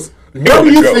time out. So, He what do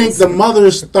wanna you go. think the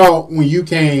mothers thought when you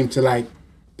came to like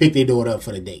pick their daughter up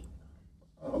for the date?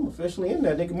 I'm officially in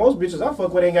that nigga. Most bitches I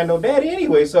fuck with ain't got no daddy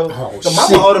anyway, so Oh, the mama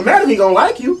shit. automatically gonna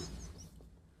like you.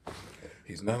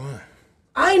 He's not lying.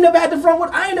 I ain't never had to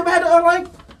like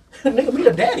nigga meet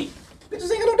a daddy.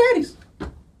 Bitches ain't got no daddies.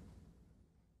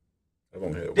 I've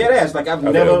only had Dead one. ass. Like I've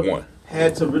I've never had one.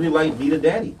 had to really like meet a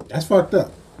daddy. That's fucked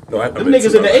up. No, I Them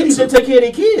niggas in the 80s didn't take care of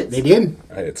their kids. They didn't.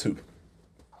 I had two.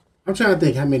 I'm trying to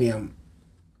think how many of them.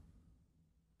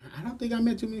 I don't think I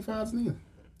met too many fathers neither.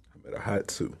 I met a hot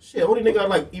two. Shit, only nigga I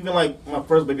like, even like my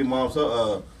first baby mom's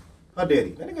her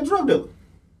daddy. That nigga drug dealer.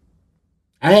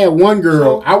 I had one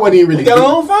girl. So, I wasn't even really. We got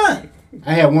along fine.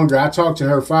 I had one girl. I talked to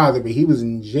her father, but he was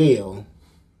in jail.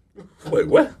 Wait,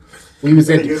 what? We was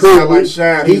at the Nigga crib. sound like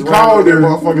Shine. He He's called running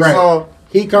her. with that motherfucking Right. song.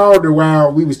 He called her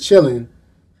while we was chilling,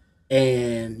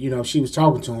 and she was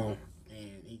talking to him,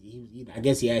 and he I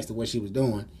guess he asked her what she was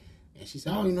doing, and she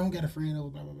said, "Oh, I got a friend over,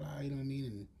 blah blah blah." You know what I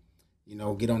mean?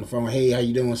 And get on the phone. Hey, how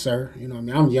you doing, sir? You know what I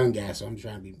mean? I'm a young guy, so I'm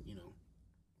trying to be,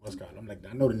 what's called. I'm like,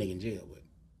 I know the nigga in jail, but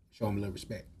show him a little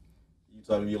respect. You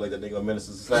talking to me like that nigga on Menace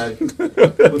to Society? Put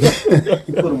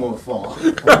him on the phone.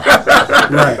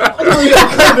 Right.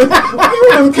 You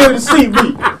never came to see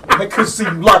me. I couldn't see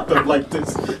you locked up like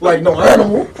this. Like no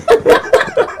animal.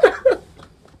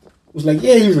 Was like,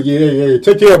 yeah, he was like, yeah,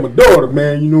 take care of my daughter,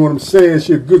 man. You know what I'm saying?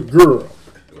 She a good girl.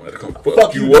 I had to come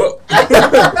fuck you up. Come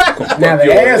Now fuck the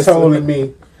your ass asshole up. in me,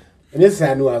 and this is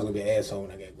how I knew I was gonna be an asshole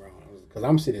when I got grown. Because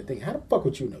I'm sitting there thinking, how the fuck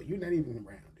would you know? You're not even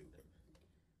around, dude.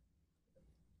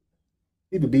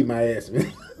 People beat my ass,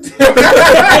 man.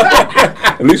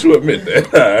 At least you admit that.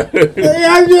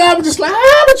 I was just like,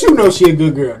 how would you know she a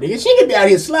good girl, nigga? She could be out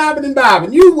here slobbing and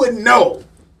bobbing. You wouldn't know.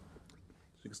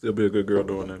 She can still be a good girl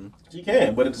doing that, man. She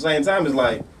can, but at the same time, it's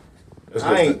like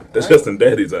That's just in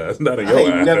daddy's eyes, not in your I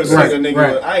ain't eyes. never seen a nigga.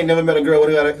 Right. I ain't never met a girl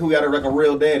who got like a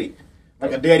real daddy,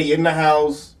 like a daddy in the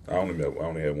house. I only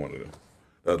had one of them.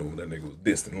 The other one, that nigga was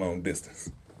distant, long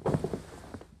distance.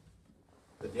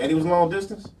 The daddy was long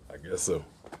distance. I guess so.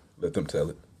 Let them tell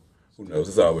it. Who knows?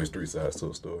 There's always three sides to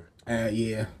a story.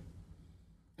 Yeah.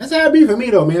 That's how it be for me,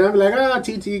 though, man. I'm like,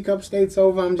 TT, a couple states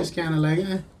over. I'm just kind of like,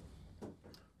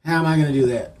 how am I going to do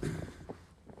that?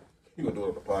 You gonna do it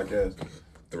on the podcast?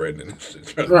 Threatening and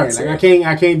shit. Right. Like,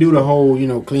 I can't do the whole,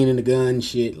 cleaning the gun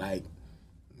shit. Like,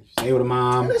 stay with a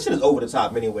mom. Man, that shit is over the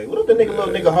top anyway. What if the nigga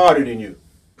little nigga harder than you?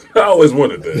 I always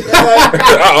wanted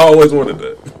that. I always wanted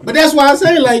that. But that's why I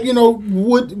say, like,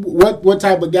 what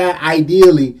type of guy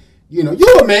ideally, you're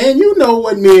a man, you know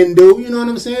what men do, you know what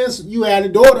I'm saying? So you had a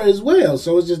daughter as well,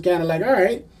 so it's just kind of like, all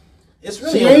right. It's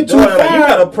really on the daughter. Like, you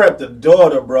gotta prep the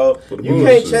daughter, bro. You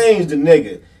can't change the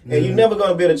nigga. And you're never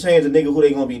gonna be able to change the nigga who they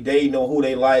gonna be dating or who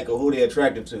they like or who they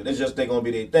attracted to. That's just they gonna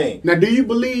be their thing. Now, do you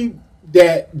believe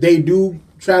that they do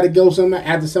try to go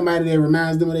after somebody that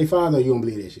reminds them of their father, or you don't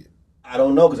believe that shit? I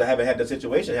don't know because I haven't had that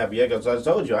situation happen yet. Because I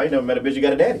told you, I ain't never met a bitch who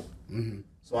got a daddy.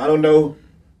 So I don't know.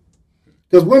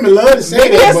 Because women love to say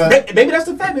that, maybe that's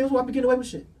the fact. Maybe that's why I be getting away with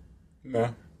shit.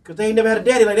 No. Because they ain't never had a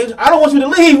daddy. Like I don't want you to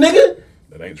leave, nigga.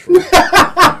 That ain't true.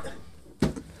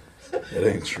 That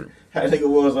ain't true. That nigga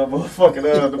was a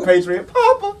motherfucking the Patriot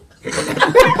Papa.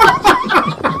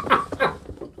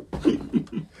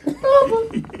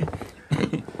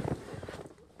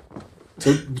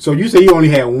 So you say you only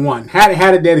had one. How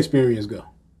did that experience go?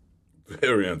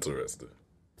 Very interesting.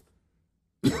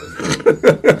 Now,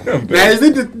 is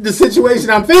it the situation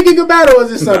I'm thinking about, or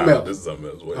is it something else? This is something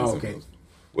else. Okay.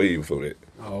 Way before that.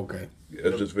 Oh, okay. Yeah,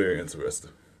 it's just very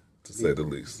interesting, to say the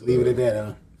least. Leave it at that,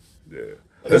 huh? Yeah.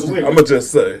 I'm going to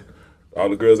just say, all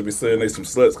the girls that be saying they some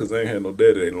sluts because they ain't had no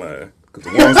daddy, they lying. Because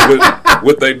the ones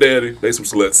with their daddy, they some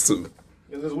sluts too.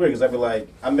 It's weird because I feel like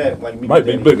I met like Mika's Might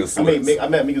be daddy. bigger sluts. I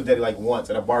met Mika's daddy like once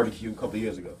at a barbecue a couple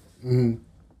years ago. Mm-hmm.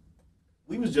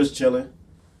 We was just chilling.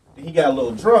 Then he got a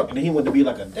little drunk and then he wanted to be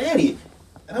like a daddy.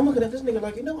 And I'm looking at this nigga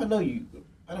like, I know you.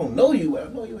 I don't know you. I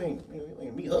know you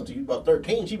ain't meet up to you about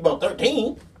 13. She about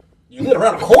 13. You live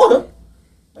around the corner.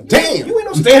 Like, damn. You ain't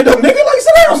no stand up nigga. Like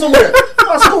sit down somewhere. You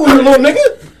out school, you little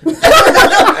nigga.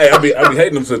 Hey, I be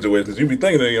hating them situations. You be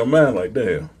thinking in your mind like,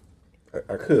 damn,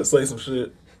 I could say some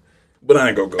shit, but I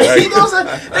ain't gonna go. You know what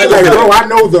I'm saying? Like, bro, I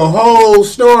know the whole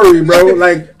story, bro.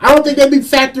 Like, I don't think they be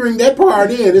factoring that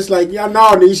part in. It's like, y'all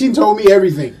know, nigga, she told me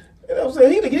everything. You know what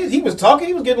I'm saying? He was talking.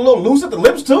 He was getting a little loose at the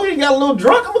lips too. He got a little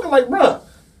drunk. I'm looking like, bruh,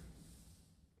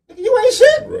 you ain't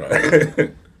shit.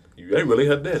 Right. You ain't really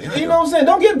her daddy. You know what I'm saying?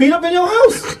 Don't get beat up in your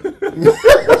house. What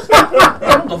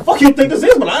the fuck you think this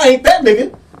is? But I ain't that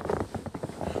nigga.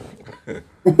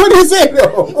 What is it,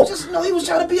 though? He was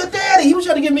trying to be a daddy. He was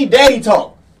trying to give me daddy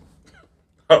talk.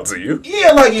 Up to you.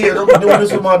 Yeah, like, don't be doing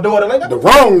this with my daughter. Like, The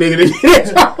wrong nigga to get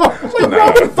it. like, bro,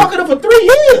 I've been fucking her for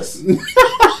 3 years.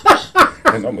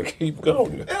 And I'm gonna keep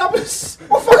going. And I'm just,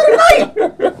 we're fucking tonight.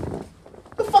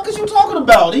 The fuck is you talking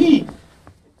about?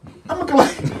 I'm looking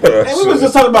like, and we was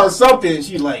just talking about something. And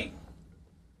she's like,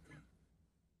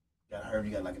 I heard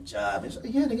you got like a job. And she's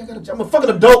like, yeah, nigga, I got a job. I'm a fucking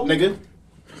adult, nigga.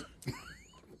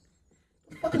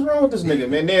 What the fuck is wrong with this nigga,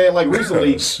 man? Then, like,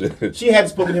 recently, she hadn't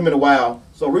spoken to him in a while.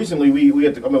 So recently, we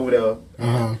had to come up with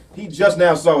he just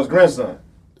now saw his grandson.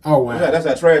 Oh, wow. Yeah, that's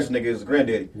how trash nigga is, his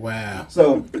granddaddy. Wow.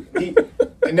 So,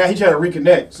 and now he trying to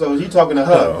reconnect. So he talking to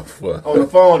her fuck. on the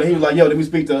phone, and he was like, yo, let me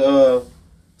speak to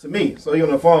me. So he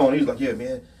on the phone, he's like, yeah,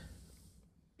 man.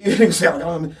 He said,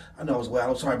 like, I know I was wild.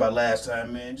 I'm sorry about last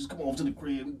time, man. Just come over to the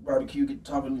crib, barbecue, get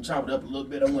talking and chop it up a little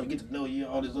bit. I want to get to know you,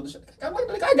 all this other shit. I'm like,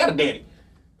 I got a daddy.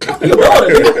 Your daughter,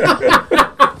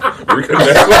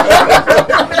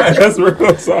 That's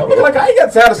real solid. I'm like, I ain't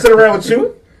got time to sit around with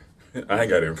you. I ain't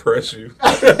gotta impress you.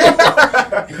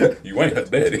 You ain't her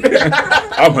daddy.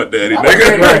 I'm her daddy,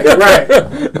 nigga. Right.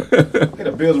 Get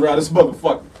the bills around this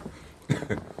motherfucker.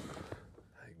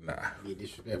 Nah. You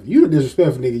disrespectful. You the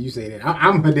disrespectful nigga, you say that.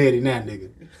 I'm her daddy now, nigga.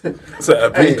 So I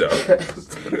beat though.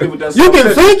 You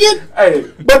can think it, Hey,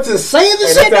 but to say the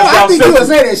Hey, shit, though, that's I think you simple. would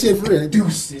say that shit for real.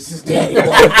 Deuce, this is daddy.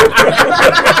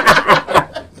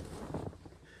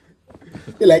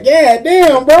 You're like, yeah,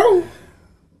 damn, bro.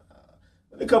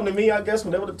 they come to me, I guess,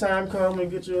 whenever the time comes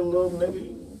and get you a little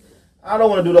nigga. I don't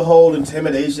want to do the whole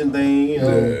intimidation thing, you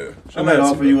know. Yeah. I might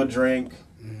offer you a drink.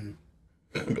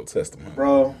 Go test them.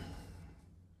 Bro,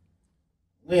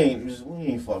 We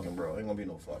ain't fucking, bro. Ain't gonna be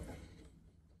no fucking.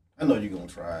 I know you gonna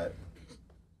try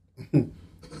it.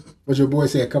 What your boy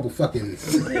say? A couple fucking.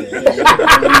 Yeah.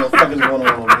 No fucking going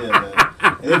on over here, man.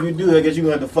 And if you do, I guess you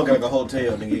gonna have to fuck in like a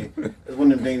hotel, nigga. It's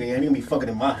one of them things. Ain't gonna be fucking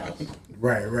in my house.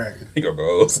 Right. He gonna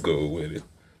go old school with it.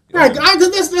 Right,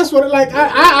 cause that's what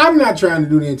I'm not trying to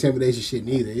do the intimidation shit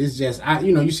neither. It's just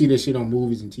you see this shit on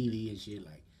movies and TV and shit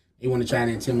like they want to try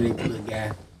to intimidate the little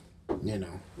guy. You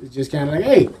know, it's just kind of like,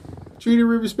 hey, treat her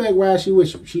with respect while she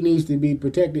with you. She needs to be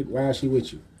protected while she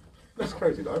with you. That's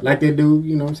crazy, dog. Like that dude,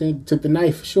 you know what I'm saying, took the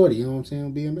knife for Shorty. You know what I'm saying,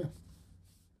 on BMF.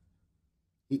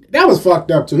 That was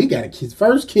fucked up too. He got his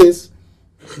first kiss.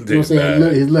 You know what I'm saying?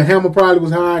 His little hammer probably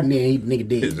was hard, and then nigga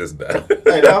He dead. just died.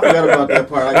 Hey, I forgot about that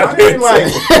part. Like, I didn't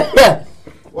like.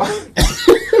 Why?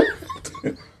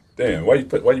 Damn, why you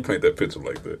paint that picture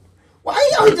like that?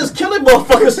 Why y'all just killing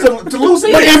motherfuckers to loose But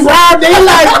in ends? broad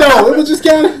daylight though, it was just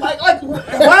kind of. Like,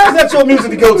 why is that your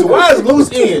music to go to? Why is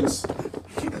loose ends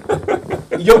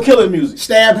your killing music?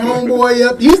 Stab homeboy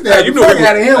up. You stabbed You the knew fuck he was-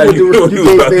 out of him hey, with you the knew he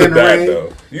was about to stand die, rain.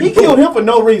 though. He killed him for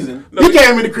no reason. He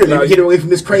came in the crib. Nah, Let me get away from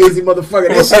this crazy motherfucker.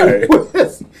 That shit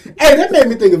was. Hey, that made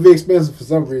me think of Vic Spencer for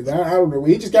some reason. I don't know.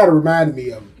 He just kind of reminded me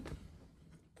of him.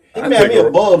 He made me a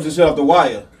bulbs and shit off the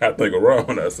wire. I think of wrong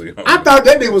when I see him. I thought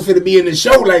that nigga was finna be in the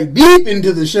show, like deep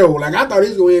into the show. Like I thought he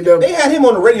was gonna end up. They had him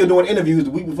on the radio doing interviews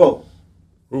the week before.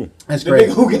 That's The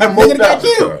crazy. nigga who got Nigga moped got out.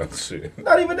 killed. Oh, shit.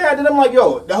 Not even that. Then I'm like,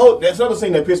 yo, that's another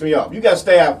thing that pissed me off. You got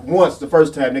stabbed once the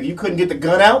first time, nigga. You couldn't get the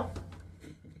gun out.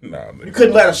 Nah, man. You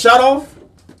couldn't let a shot off.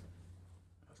 That's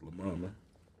Lamar, man.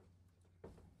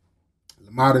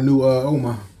 Lamar the new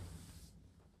Omar.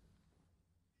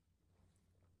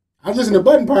 I was listening to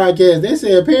Button Podcast. They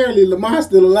say apparently Lamar's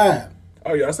still alive.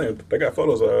 Oh yeah, I seen they got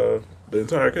photos of the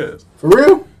entire cast. For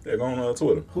real? They're going on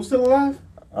Twitter. Who's still alive?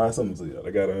 I sent them to you.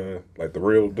 They got like the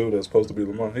real dude that's supposed to be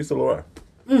Lamar. He's still alive.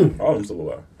 All of them still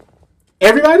alive.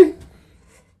 Everybody?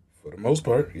 For the most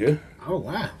part, yeah. Oh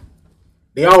wow.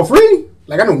 They all free?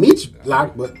 Like I know Meech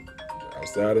locked, but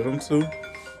Outside of them two,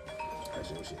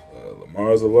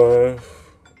 Lamar's alive.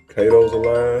 Kato's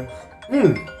alive.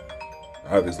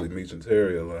 Obviously, Meech and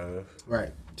Terry alive.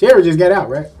 right. Terry just got out,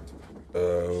 right?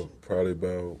 Probably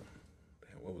about,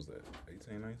 what was that,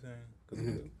 18, 19? 'Cause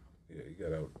yeah, he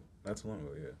got out not too long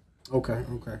ago, yeah.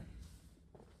 Okay.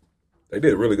 They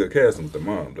did really good casting with the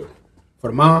mom, though. For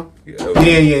the mom? Yeah, that was-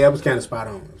 Yeah, that was kind of spot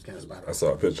on. I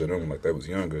saw a picture of them like they was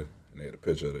younger, and they had a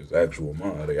picture of their actual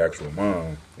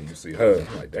mom, and you see her,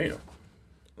 I'm like, damn.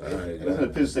 Like, And that's the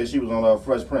picture say she was on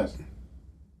Fresh Prince.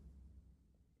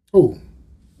 Who?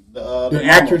 The The mama,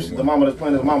 actress? the mama that's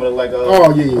playing the mama that like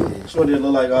Oh yeah. Shorty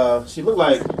look like she looked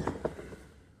like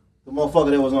the motherfucker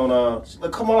that was on she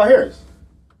looked Kamala Harris.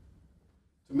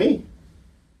 To me.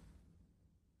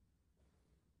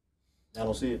 I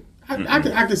don't see it. I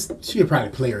could. She'd probably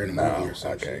play her in a movie No, or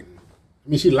something. I can't. I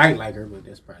mean, she like her, but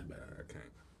that's probably better. I can't.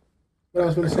 What I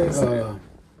was gonna say? Damn,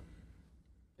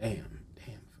 I forgot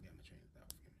my train of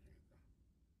thought.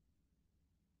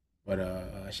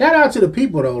 But shout out to the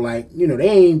people though. Like they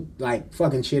ain't like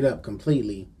fucking shit up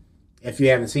completely. If you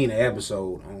haven't seen an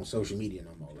episode on social media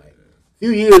no more, like a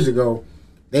few years ago,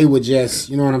 they would just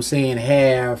what I'm saying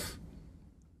have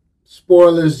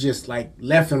spoilers just like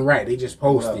left and right. They just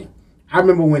posted. I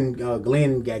remember when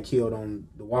Glenn got killed on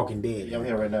The Walking Dead. Yeah, I'm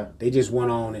here right now. They just went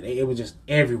on and it was just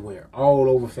everywhere, all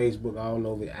over Facebook, all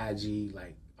over IG,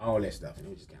 like all that stuff, and it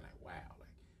was just kind of like, wow,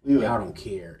 like y'all don't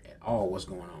care at all what's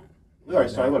going on. We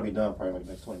already started. We're gonna be done probably like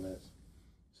the next 20 minutes.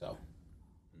 So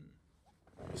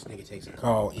this nigga takes a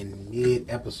call in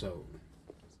mid-episode.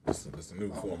 It's a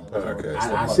new form of podcast.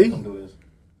 I see. Come do this.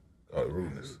 Oh, the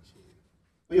rudeness.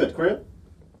 Were you at the crib?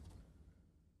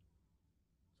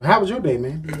 How was your day,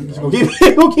 man? Just gonna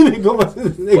keep it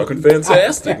going. Fucking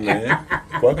fantastic, man.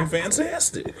 Fucking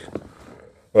fantastic.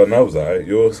 Oh, no, it was all right.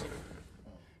 Yours?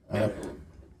 Man, I'm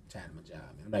tired of my job,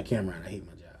 man. I'm like Cameron. I hate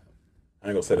my job. I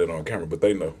ain't gonna say that on camera, but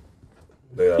they know.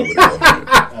 They already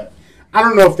know. I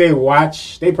don't know if they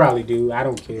watch. They probably do. I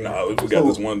don't care. Nah, we got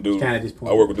this one dude. Kinda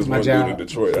disappointing. I work with this My one job. dude in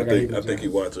Detroit. Like, I hate my I think he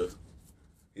job. watches.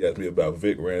 He asked me about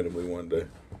Vic randomly one day.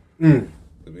 Mm.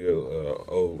 To be a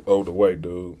older white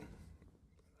dude.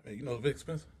 Hey, you know Vic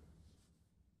Spencer?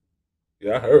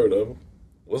 Yeah, I heard of him.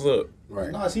 What's up?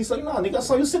 Right. Nah, he said, nah, nigga, I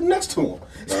saw you sitting next to him.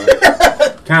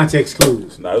 Context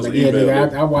clues. Nah, it was like, an yeah, email,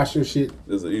 nigga, though. I watched your shit.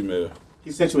 There's an email.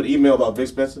 He sent you an email about Vic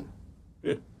Spencer.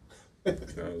 Yeah. I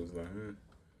was like,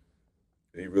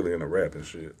 he really into rap and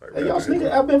shit. Like, Hey, rap y'all and sneaker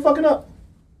hip-hop. app been fucking up.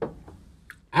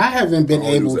 I haven't been I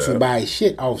don't able use to that. buy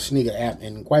shit off Sneaker app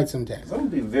in quite some time. I'm gonna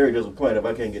be very disappointed if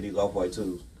I can't get these off-white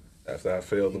twos. After I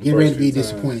failed them Get first ready to be few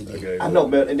times, disappointed I again. gave I up. know,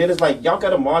 man. And then it's like y'all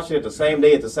got to march it at the same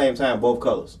day at the same time, both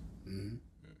colors.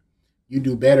 You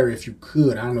do better if you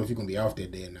could. I don't know if you're gonna be off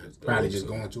that day or not. Probably hope just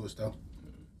so. going to a store.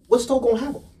 What's store gonna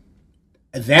have them?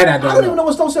 That I I don't don't even know know.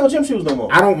 what store sell gym shoes no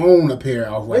more. I don't own a pair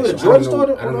of white. Maybe the So I don't Jordan know.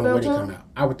 store I don't know where they downtown? come out.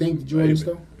 I would think the Jordan Maybe.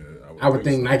 store. Yeah, I would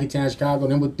think so. Nike Town Chicago.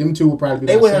 Them two would probably be.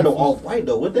 They my wouldn't have no safest. off white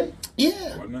though, would they?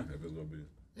 Yeah, Why not? If it's gonna be.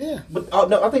 yeah. But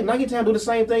no, I think Nike Town do the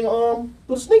same thing. With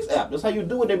the Sneaks app. That's how you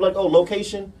do it. They be like, oh,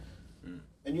 location,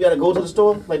 and you got to go to the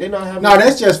store. Like they not having. No,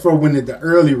 that's just for when the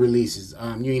early releases.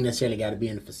 You ain't necessarily got to be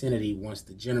in the vicinity once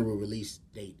the general release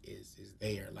date is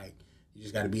there. Like you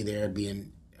just got to be there, be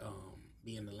in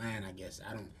the line. I guess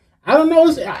I don't know.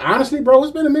 Honestly, bro,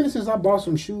 it's been a minute since I bought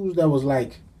some shoes that was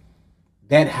like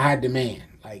that high demand.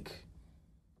 Like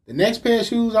the next pair of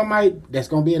shoes that's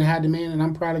gonna be in high demand, and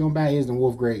I'm probably gonna buy is the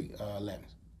Wolf Grey 11s,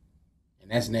 and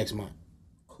that's next month.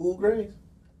 Cool Grays.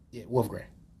 Yeah, Wolf Grey.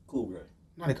 Cool Gray.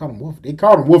 No, they called them Wolf. They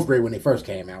called them Wolf Grey when they first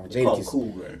came out. When They call it Jadakiss, Cool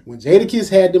Gray. when Jadakiss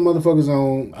had them motherfuckers on,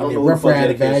 I and don't they know who Rough the fuck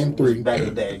Rider Jadakiss Volume was 3. back in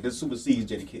the day. This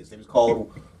supersedes Jadakiss. They was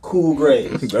called Cool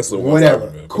Grays. That's the one I Whatever.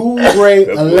 remember. Cool Grey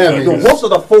That's what- 11. The Wolves are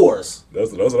the fours.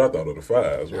 That's what I thought of the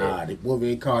fives. Right? Nah,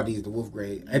 they called these the Wolf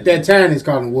Grey. At that time, it's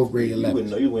called them Wolf Grey You wouldn't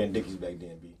 11. know. You wearing Dickies back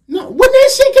then, B. No, when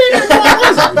that shit came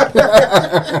out, what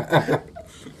was it?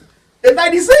 In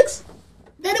 '96,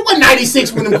 Then it was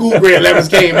 96 when them Cool Grey 11s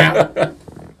came out. the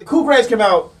Cool Grays came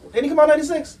out. Didn't they come out in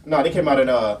 '96? No, they came out in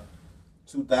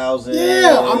 2000.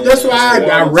 Yeah, that's why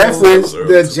I referenced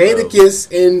the Jadakiss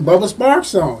and Bubba Sparks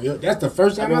song. Yo, that's the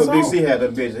first I time I, remember saw Big C him. had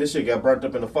that bitch. His shit got burnt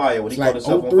up in the fire when It's he like caught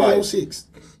himself on fire. 0306.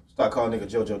 Start calling nigga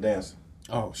JoJo Dance.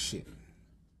 Oh, shit.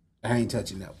 I ain't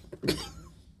touching that one.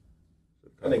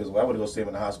 That nigga's. I would go see him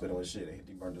in the hospital and shit. And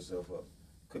he burned himself up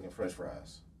cooking French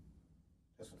fries.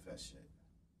 That's some fat shit.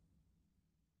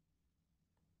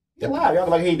 He alive. Y'all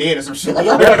like he dead or some shit.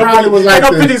 Y'all That probably was like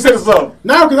I'm the- 50 cents or something.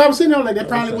 No, because I was sitting there like that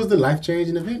probably was the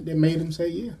life-changing event that made him say,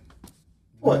 yeah.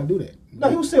 What? Don't do that. No,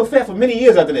 he was still fat for many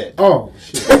years after that. Oh,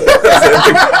 shit.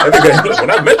 That nigga, when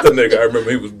I met the nigga, I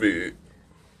remember he was big.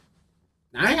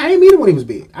 I ain't meet him when he was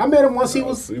big. I met him once he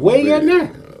was See, way big. at now.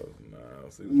 Nah,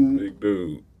 see, he was a big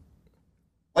dude.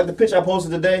 Like the picture I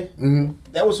posted today, Mm-hmm.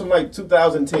 that was from like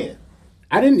 2010.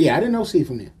 I didn't know C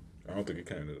from there. I don't think it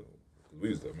came to. We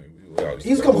used to. I mean, we always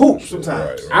He's used to come talk hoop shit.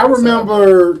 sometimes. I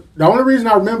remember the only reason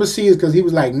I remember C is because he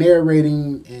was like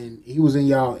narrating and he was in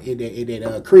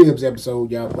that Cribs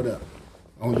episode y'all put up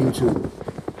on YouTube.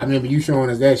 I remember you showing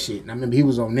us that shit, and I remember he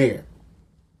was on there.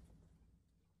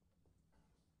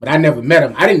 But I never met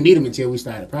him. I didn't meet him until we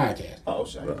started the podcast. Oh,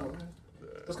 shit.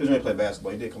 That's because you ain't play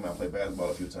basketball. He did come out and play basketball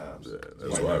a few times. Yeah, Like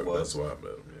that's why. he was. That's why I met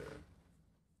him. Yeah.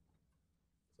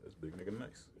 That's big nigga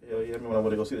nice. Yeah, I remember when I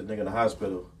went to go see this nigga in the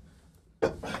hospital.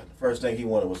 The first thing he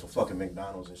wanted was some fucking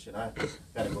McDonald's and shit. I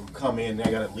gotta go come in there,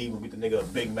 I gotta leave and get the nigga a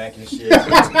Big Mac and shit.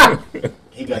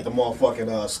 He got the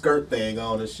motherfucking skirt thing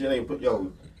on and shit. They put,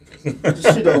 yo, get this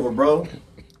shit over, bro.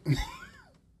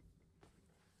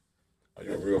 Oh,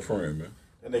 you're a real friend, man.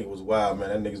 That nigga was wild, man.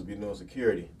 That nigga's be doing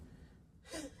security.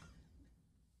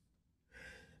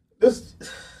 This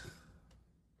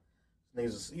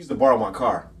niggas he used to borrow my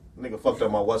car. Nigga fucked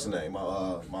up my what's the name?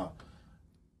 My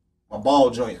ball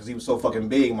joint because he was so fucking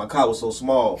big and my car was so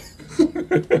small.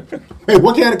 Hey,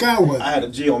 what kind of car was it? I had a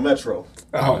Geo Metro.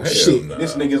 Oh, hell shit. nah.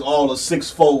 This nigga's all a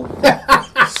 6'4",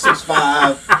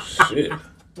 6'5", Shit.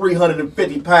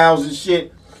 350 pounds and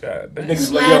shit. God damn.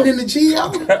 Niggas like, Sliding yo, in the Geo.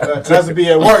 tries to be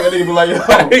at work. That nigga be like, yo,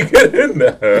 He get in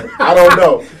there. I don't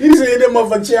know. You see them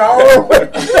motherfuckers, y'all.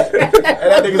 And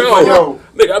that nigga's No, like, yo,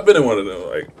 nigga, I've been in one of them.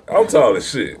 Like, I'm tall as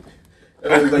shit.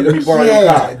 that nigga's like, let me borrow Yeah, your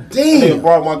car. damn. That nigga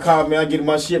borrowed my car, man. I get in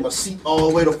my shit, my seat all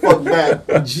the way the fuck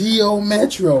back. Geo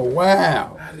Metro.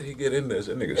 Wow. How did he get in there?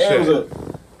 That nigga And shit.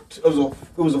 it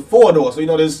was a 4-door, so you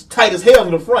know there's tight as hell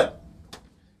in the front.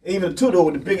 Even a 2-door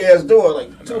with the big ass door, like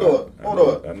 2-door,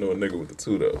 4-door. I knew a nigga with the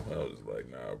 2 though. I was just like,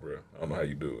 nah, bro. I don't know how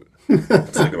you do it.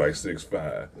 Nigga like 6'5".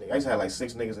 Nigga, I used to have like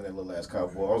 6 niggas in that little ass car,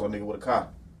 boy. I was a nigga with a car.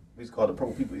 We used to call the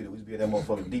purple people eater. We used to be in that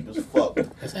motherfucker deep as fuck.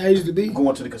 That's how it used to be.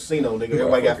 Going to the casino, nigga.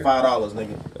 Everybody got $5,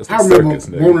 nigga. That's the I remember circus,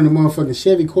 nigga. wanting the motherfucking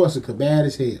Chevy Corsica bad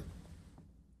as hell.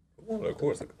 Well, of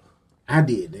course. I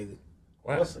did, nigga.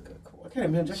 Wow. What's the I can't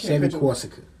remember. I can't Chevy picture.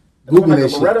 Corsica. The one Google like that a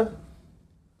shit. Beretta?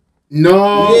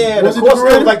 No. Yeah, was the it the Corsica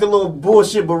Beretta? was like the little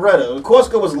bullshit Beretta. The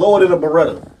Corsica was lower than a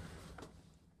Beretta.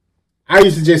 I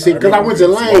used to just see because I went to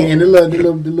remember Lane and the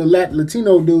little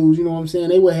Latino dudes, you know what I'm saying?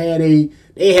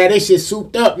 They had their shit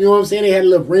souped up, you know what I'm saying? They had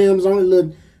little rims on it,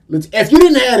 little if you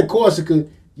didn't have the Corsica,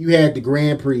 you had the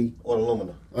Grand Prix Or the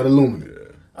Lumina. or the Lumina.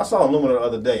 I saw Lumina the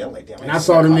other day. I'm like, damn. And I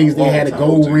saw them niggas, they had the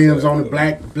gold time. rims on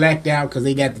the blacked out because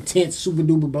they got the tint super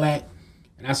duper black.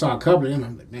 And I saw a couple of them.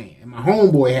 I'm like, man. And my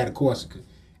homeboy had a Corsica.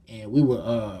 And we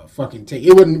would fucking take,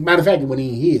 it wasn't, matter of fact, it wasn't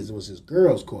even his. It was his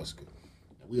girl's Corsica.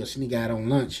 We'll sneak out on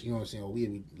lunch, you know what I'm saying? Or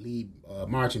we'd leave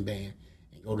marching band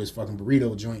and go to this fucking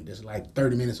burrito joint that's like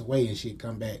 30 minutes away and shit,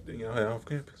 come back. Then y'all had off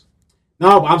campus?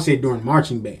 No, but I'm saying during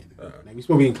marching band. Like, we supposed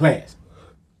to be in class.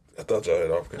 I thought y'all had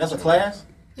off campus. That's a class?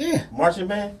 Yeah. Marching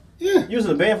band? Yeah. You was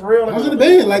in the band for real? I was in the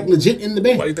band, like legit in the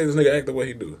band. Why you think this nigga act the way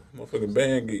he do? Motherfucking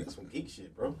band geek. That's some geek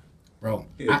shit, bro. Bro,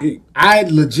 He a geek. I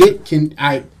legit can,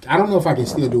 I don't know if I can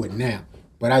still do it now,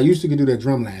 but I used to do that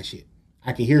drumline shit.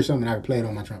 I can hear something and I can play it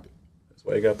on my trumpet. That's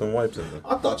why you got them wipes in there.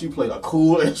 I thought you played a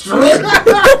cool instrument. Wait,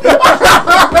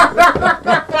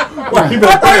 you hear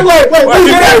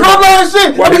that drumline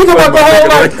shit? Why You you talking about the whole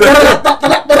like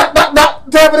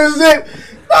tapping his zip.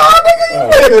 Nah, nigga, you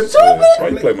played a trumpet. Why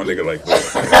you play my nigga like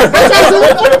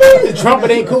that? The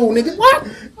trumpet ain't cool, nigga. What?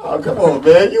 Oh, come on,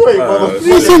 man. You ain't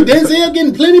You see Denzel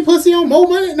getting plenty pussy on Mo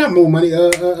Money? Not Mo Money,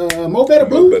 Mo Better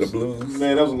Blues. Better blues.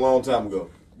 Man, that was a long time ago.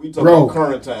 We talking Bro. about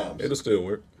current times. It'll still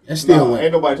work. That's still Nah, win.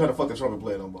 ain't nobody trying to fuck the trumpet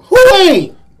player no more. Who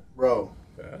ain't? Bro.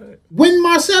 Alright. When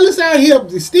Marcellus out here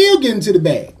still getting to the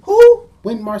bag. Who?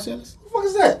 When Marcellus? Who the fuck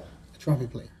is that? The trumpet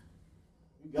player.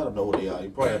 You gotta know who they are. You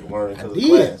probably have to learn I because of the did.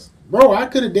 class. Bro, I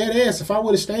could have dead ass if I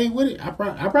would have stayed with it. I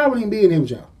probably wouldn't be in here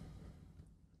with y'all.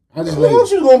 I just Who else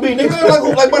laid you gonna be,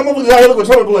 nigga? Like my motherfuckers out here looking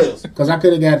for trumpet players. because I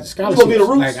could have got You scholarships. gonna be the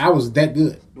Roots? Like I was that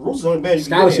good. The Roots is the only band you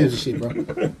can Scholarships and get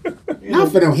shit, bro. in.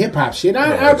 Not for them hip hop shit.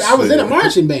 I Oh, was in a shit.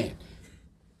 marching band.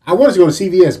 I wanted to go to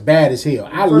CVS bad as hell.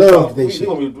 I First loved off, this shit.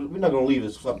 we're not gonna leave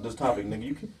this topic,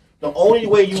 nigga. The only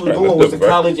way you was Trying going to was to divert.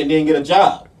 college and then get a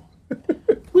job.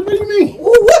 What do you mean?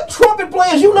 What trumpet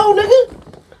players you know, nigga?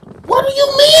 What do you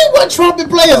mean? What trumpet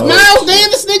players? Oh, Miles shit.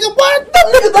 Davis, nigga. What?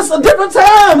 Nigga, that's a different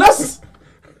time.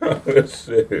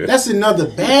 Shit. That's another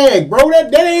bag, bro.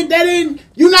 That ain't.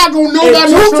 You're not gonna know In about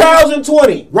no trumpet.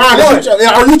 2020. Ron,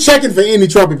 are you checking for any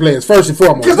trumpet players first and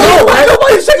foremost? Because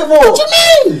nobody's checking for What you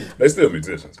mean? They still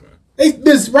musicians, man.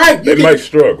 This right. They might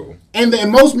struggle. And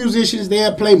most musicians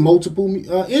they'll play multiple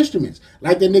instruments,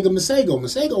 like that nigga Masego.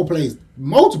 Masego plays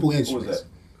multiple Who is instruments. that?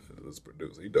 This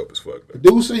producer, he dope as fuck. Though.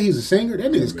 Producer, he's a singer.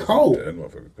 That nigga's cold. Yeah, that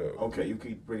motherfucker cold. Okay, you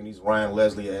keep bringing these Ryan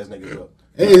Leslie ass niggas up.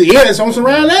 Yeah, it's on some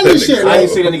Ryan Leslie shit. I Like, ain't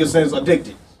seen that nigga since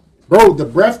Addicted. bro, the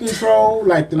breath control,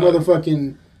 like the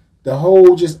motherfucking, the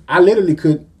whole I literally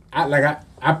could,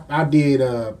 I did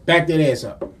back that ass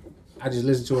up. I just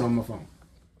listened to it on my phone.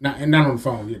 Not on the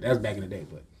phone. That was back in the day,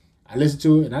 but I listened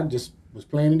to it and I just was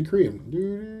playing in the crib.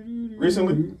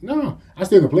 Recently? No, I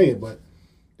still can play it, but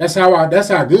that's how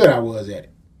good I was at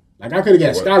it. Like I could have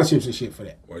got What? scholarships and shit for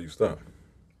that. Why you stop?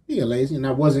 Being lazy, and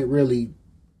I wasn't really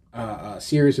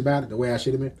serious about it the way I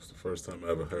should have been. It's the first time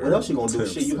I ever heard. What else you gonna do? Tim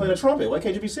Shit, you sing. playing a trumpet. Why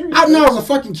can't you be serious? I know I was a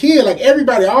fucking kid. Like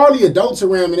everybody, all the adults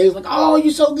around me, they was like, "Oh,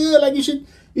 you so good. Like you should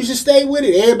stay with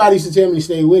it." Everybody used to tell me to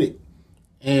stay with it,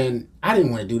 and I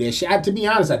didn't want to do that shit. To be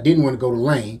honest, I didn't want to go to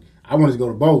Lane. I wanted to go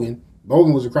to Bogan.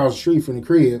 Bogan was across the street from the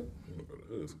crib.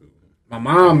 My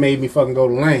mom made me fucking go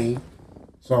to Lane.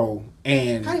 So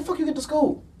and How the fuck you get to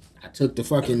school? I took the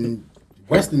fucking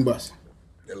Western bus.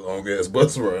 That long ass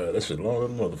bus ride. That shit longer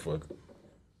than motherfucker.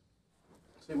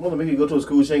 See, mother make you go to a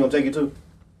school she ain't gonna take you to.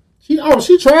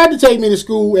 She tried to take me to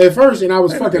school at first, and I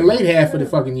was fucking late half of the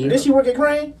fucking year. Did she work at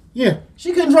Crane? Yeah,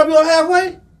 She couldn't drop you off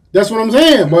halfway? that's what I'm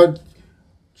saying. But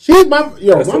my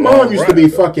That's a mom long used to be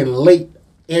ride, though. fucking late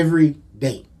every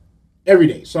day.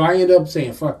 So I ended up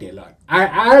saying fuck that. Like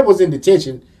I was in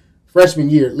detention freshman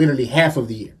year, literally half of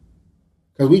the year,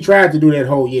 because we tried to do that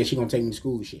whole year. She gonna take me to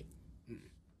school and shit.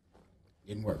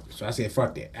 Didn't work. So I said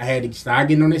fuck that. I had to start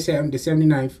getting on the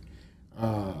 79th.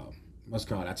 What's it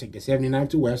called? I take the 79th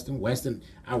to Western.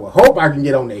 I would hope I can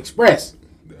get on the Express.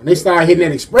 When they start hitting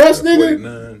that Express, nigga,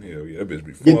 49, hell yeah, that bitch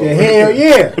be get flowing. the hell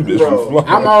yeah. That bitch Bro, be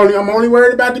flowing. I'm only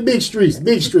worried about the big streets. You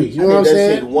know I what did I'm that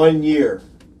saying? shit 1 year.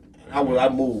 I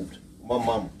moved. My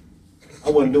mama. I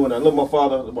wasn't doing that. Look, my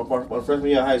father, my freshman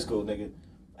year of high school, nigga.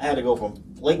 I had to go from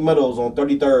Lake Meadows on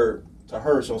 33rd to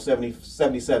Hirsch on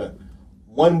 77.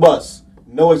 One bus,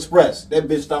 no express. That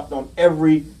bitch stopped on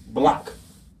every block.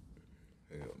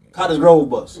 Cottage Grove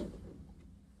bus.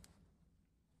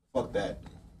 Fuck that.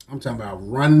 I'm talking about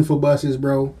running for buses,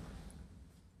 bro.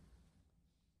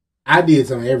 I did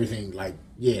some of everything. Like,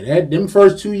 yeah, them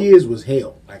first 2 years was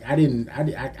hell. Like, I hated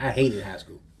high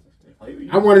school.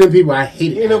 I'm one of them people I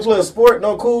hated. You ain't high never play a sport,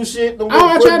 no cool shit, no school. Oh,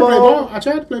 I tried to play football, ball. I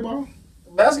tried to play ball.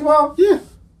 basketball. Yeah.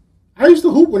 I used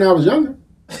to hoop when I was younger.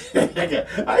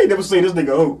 I ain't never seen this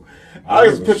nigga hoop. I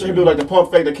just picture him do like the pump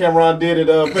fake that Cameron did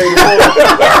at Pay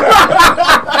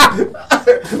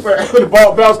When the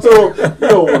ball bounced to him, you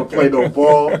don't want to play no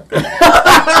ball.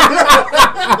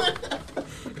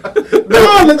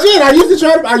 No, legit. I used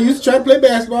to try to play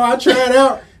basketball. I tried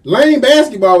out. Lane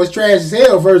basketball was trash as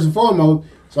hell first and foremost.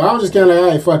 So I was just kind of like, all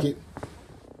right, fuck it.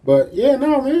 But yeah,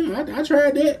 no, man, I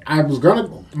tried that.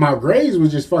 My grades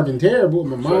was just fucking terrible.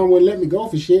 My mom wouldn't let me go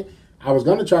for shit. I was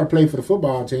gonna try to play for the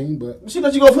football team, but she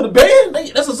let you go for the band.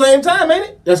 That's the same time, ain't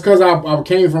it? That's because I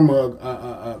came from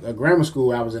a grammar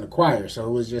school. I was in a choir, so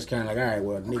it was just kind of like, all right,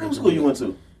 well, nigga. What school you went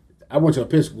to? I went to a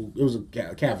Episcopal. It was a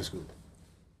Catholic school.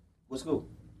 What school?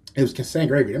 It was St.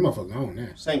 Gregory. That motherfucker gone now.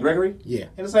 St. Gregory? Yeah.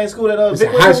 In the same school that it's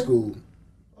Vic a high school.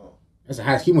 Oh. That's a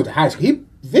high school. He went to high school.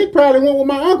 Vic probably went with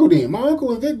my uncle then. My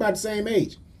uncle and Vic about the same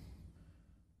age.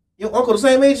 Your uncle the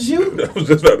same age as you? I was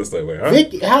just about to say, wait, huh?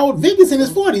 Vic, how old? Vic is in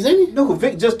his 40s, ain't he? No,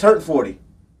 Vic just turned 40.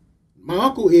 My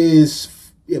uncle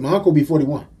be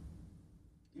 41.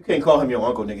 You can't call him your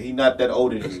uncle, nigga. He's not that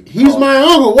older than you. He's my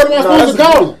uncle. What am I supposed to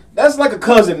call him? That's like a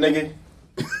cousin, nigga.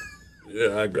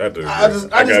 Yeah, I do.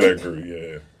 I gotta agree,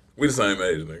 yeah. We the same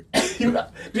age, nigga.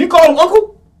 Do you call him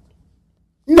uncle?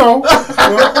 No.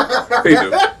 He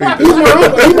do. He's my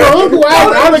uncle. He's my uncle.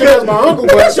 I look at him as my uncle,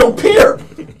 but that's your peer.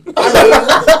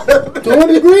 To a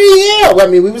degree, yeah. Well, I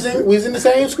mean, we was in the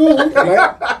same school.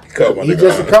 Like, he's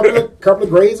just a couple of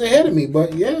grades ahead of me,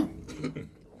 but yeah.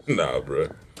 Nah, bro.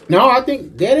 No, I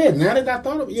think that is. Now that I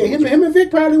thought of it, yeah, him and Vic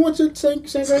probably went to St.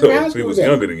 Gregory High School. If he was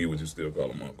younger than you, would you still call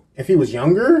him uncle? If he was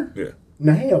younger? Yeah.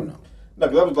 No, hell no. No,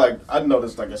 because I was like, I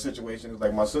noticed like a situation. It's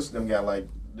like my sister them got like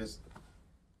this.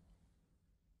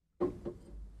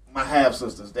 My half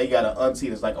sisters, they got an auntie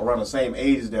that's like around the same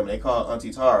age as them. And they call her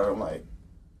Auntie Tara. I'm like,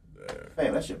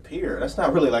 man, that's your peer. That's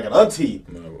not really like an auntie.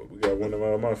 No, we got one of them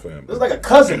out of my family. It's like a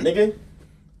cousin, nigga.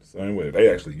 Same way. They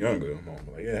actually younger.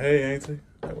 I'm like, yeah, hey, auntie.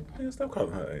 Like, man, stop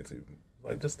calling her auntie.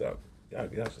 Like, just stop. Y'all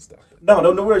should stop it.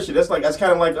 No weird shit. That's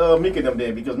kind of like Mika and them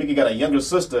did, because Mika got a younger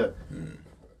sister,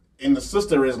 and the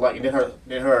sister is like, then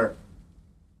her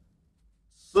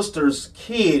sister's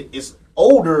kid is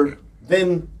older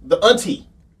than the auntie.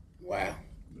 Wow.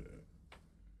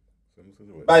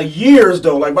 By years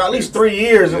though, like by at least 3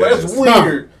 years. Like, that's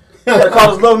weird. You gotta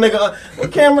call this little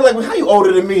nigga. Cameron, like, how you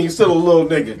older than me? You still a little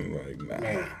nigga. Like, nah.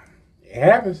 Man, it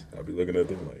happens. I'll be looking at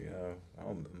them like, I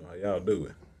don't know how y'all do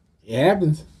it. It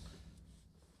happens.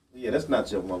 Yeah, that's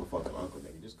not your motherfucking uncle,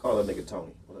 nigga. Just call that nigga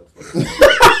Tony.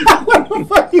 What the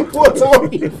fuck you want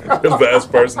Tony? The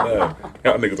best person ever.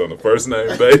 Y'all niggas on the first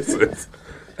name basis.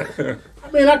 I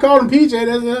mean, I called him PJ.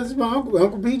 That's my uncle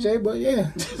PJ, but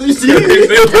yeah. You still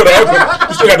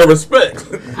got the respect.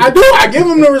 I do. I give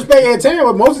him the respect at time,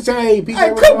 but most of the time, hey, PJ.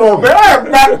 Hey, come on, man.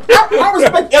 I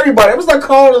respect everybody. It was like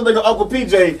calling this nigga Uncle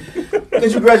PJ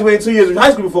because you graduated 2 years of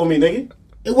high school before me, nigga.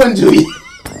 It wasn't 2 years.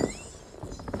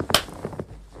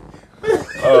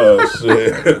 Oh,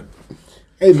 shit.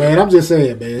 Hey, man, I'm just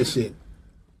saying, man, shit.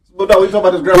 But no, we talking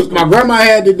about this girl. My grandma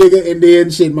had the nigga, and then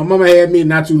shit, my mama had me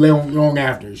not too long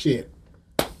after. Shit.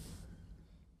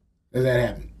 Does that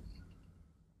happen?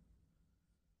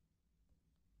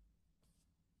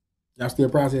 Y'all still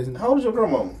processing? How old is your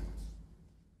grandma?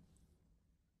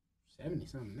 70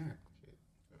 something now.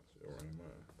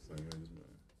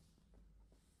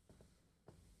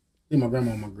 I think my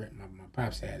grandma on my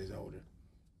pop's side is older.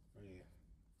 Yeah.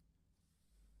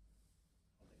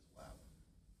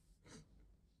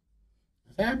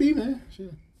 That's how it be, man.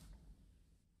 Shit.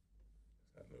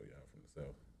 I know y'all from the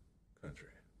South Country.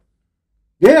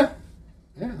 Yeah.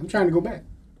 Yeah, I'm trying to go back.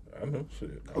 I know,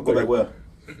 shit. I'll go back where?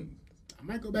 I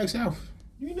might go back south.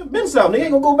 You ain't never been south, nigga. You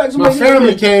ain't gonna go back to my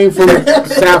family came from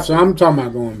south, so I'm talking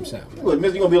about going south. You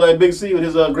gonna be like Big C with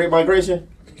his Great Migration?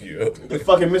 Yep. The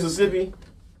fucking Mississippi.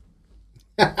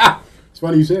 It's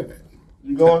funny you said that.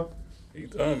 You going?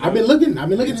 I've been looking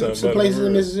at some places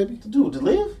in Mississippi. Dude, to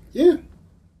live? Yeah.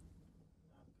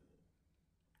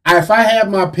 If I had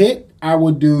my pick, I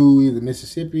would do either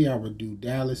Mississippi, I would do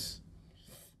Dallas,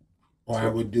 or I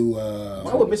would do.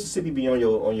 Why would Mississippi be on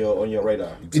your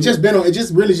radar? It just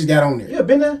really just got on there. Yeah,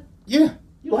 been there. Yeah.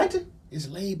 You liked it? It's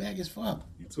laid back as fuck.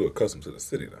 You too accustomed to the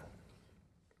city though.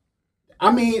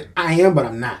 I mean, I am, but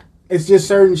I'm not. It's just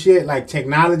certain shit like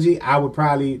technology. I would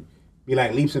probably be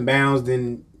like leaps and bounds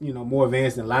than more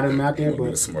advanced than a lot of them out there. But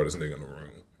be the smartest nigga in the room.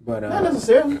 But not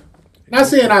necessarily. Not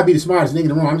saying I'd be the smartest nigga in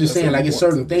the room. I'm just saying like it's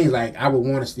certain things like I would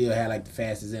want to still have like the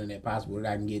fastest internet possible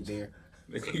that I can get there.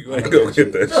 You ain't gonna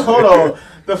get that shit. Hold on.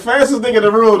 The fastest nigga in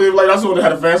the room, dude, like I just want to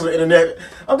have the fastest internet.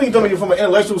 I'm thinking from an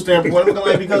intellectual standpoint. I'm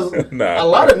like because a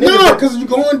lot of niggas. No, because you're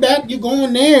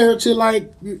going there to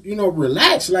like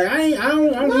relax. Like I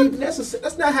don't.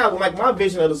 That's not how like my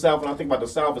vision of the South. When I think about the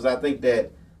South, is I think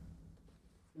that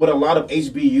with a lot of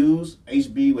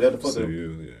HB whatever the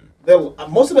fuck.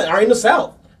 Most of it are in the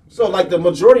South. So like the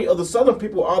majority of the Southern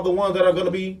people are the ones that are going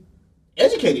to be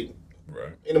educated.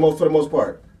 Right. For the most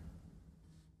part.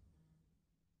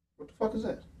 What the fuck is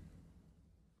that?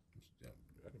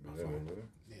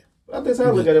 But I think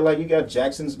I look at it like you got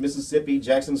Jackson's, Mississippi,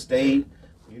 Jackson State,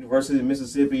 University of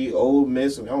Mississippi, Ole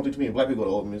Miss. I don't think too many black people go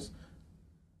to Ole Miss.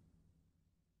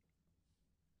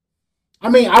 I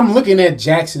mean, I'm looking at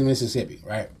Jackson, Mississippi,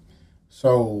 right?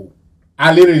 So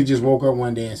I literally just woke up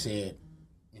one day and said,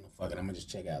 fuck it, I'm gonna just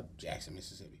check out Jackson,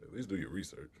 Mississippi. At least do your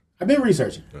research. I've been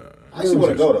researching. I still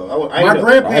want to go though.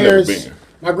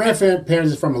 My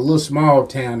grandparents is from a little small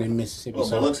town in Mississippi. Oh,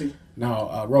 Biloxi?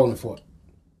 No, Rolling Fork.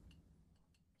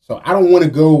 So I don't want to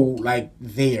go like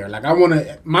there. Like I want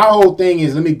to. My whole thing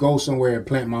is let me go somewhere and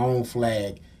plant my own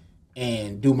flag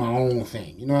and do my own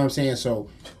thing. You know what I'm saying? So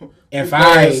if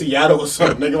I Seattle or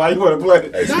something, nigga, why you want to play?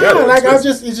 No, like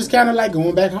it's just kind of like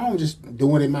going back home, just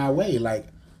doing it my way. Like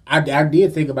I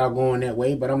did think about going that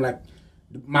way, but I'm like,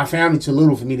 my family too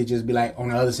little for me to just be like on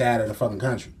the other side of the fucking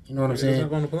country. You know what I'm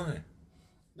saying? On the plane.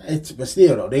 But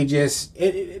still though, they just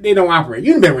they don't operate.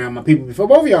 You've been around my people before.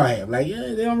 Both of y'all have. Like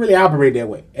they don't really operate that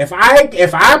way. If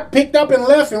I picked up and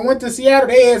left and went to Seattle,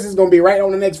 their ass is gonna be right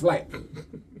on the next flight.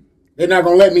 They're not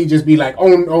gonna let me just be like,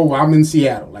 oh, I'm in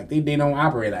Seattle. Like they don't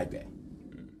operate like that.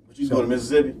 But you go to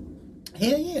Mississippi?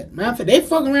 Hell yeah, man. They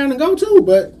fuck around and go too,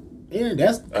 but yeah,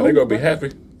 that's cool. Are they gonna be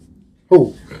happy?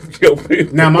 Who? Yo,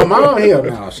 people. Now my mom, hell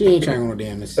no, she ain't trying to go to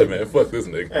damn Mississippi. Hey man, fuck this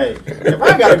nigga. Hey, if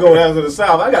I gotta go down to the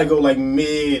South, I gotta go like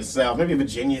mid-South, maybe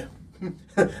Virginia.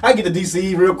 I get to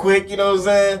DC real quick, you know what I'm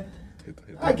saying?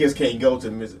 I guess can't go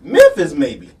to Mississippi. Memphis,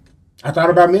 maybe. I thought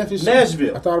about Memphis.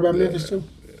 Nashville. I thought about Memphis too.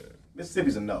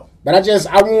 Mississippi's a no. But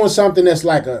I want something that's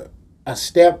like a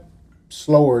step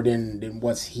slower than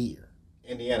what's here.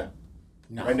 Indiana.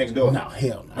 No, right next door. No,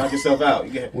 hell no. Knock yourself out.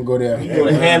 We'll go there. You can go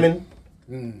to Hammond.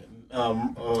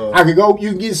 I could go.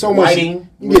 You can get so much. Whiting.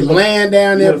 You get land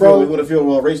down there, bro. You want to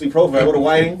feel racially profiled? Go to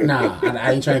Whiting. Nah,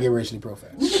 I ain't trying to get racially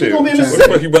profiled. Shit. Gonna be in What the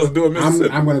Mississippi. fuck you about to do in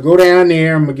Mississippi? I'm gonna go down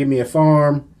there. I'm gonna give me a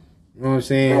farm. You know what I'm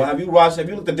saying? Bro, have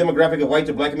you looked at the demographic of white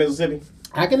to black in Mississippi?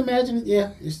 I can imagine it. Yeah,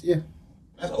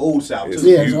 That's old South too.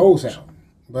 Yeah, it's old South.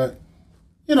 But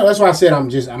that's why I said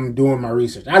I'm doing my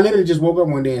research. I literally just woke up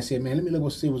one day and said, man, let me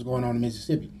see what's going on in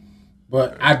Mississippi.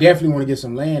 But I definitely want to get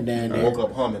some land down there. I woke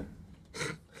up humming.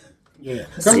 Yeah,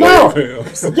 cause no,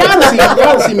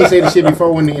 y'all see me say the shit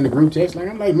before in the group text. Like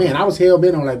I'm like, man, I was hell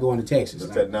bent on like going to Texas.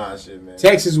 That's like, that shit, man.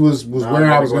 Texas was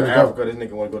where I was going to Africa. go. This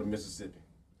nigga want to go to Mississippi.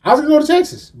 I was gonna go to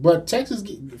Texas, but Texas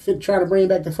trying to bring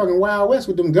back the fucking Wild West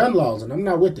with them gun laws, and I'm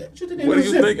not with that. What do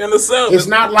you think in the South? It's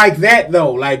not like that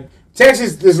though. Like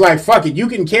Texas is like, fuck it, you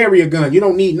can carry a gun. You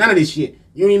don't need none of this shit.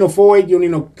 You don't need no FOID. You don't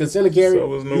need no concealed carry. So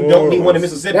was New You don't need Orleans. one in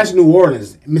Mississippi. That's New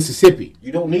Orleans, Mississippi.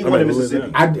 You don't need one in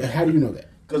Mississippi. How do you know that?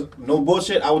 Because no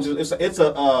bullshit. I was just. It's They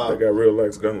a. got real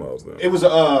lax gun laws though. It was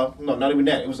a. No, not even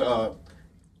that. It was a.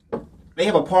 They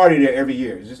have a party there every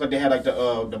year. It's just like they had like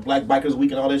the Black Bikers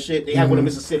Week and all that shit. They had one in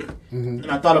Mississippi, and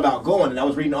I thought about going, and I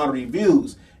was reading all the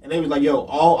reviews, and they was like, "Yo,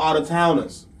 all out of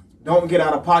towners, don't get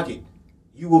out of pocket.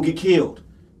 You will get killed.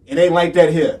 It ain't like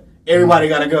that here. Everybody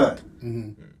got a gun."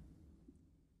 And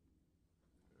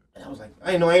I was like,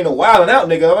 I ain't no wilding out,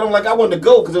 nigga. I'm like, I wanted to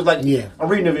go because it was like, I'm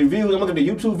reading the reviews, I'm looking at the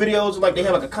YouTube videos, like they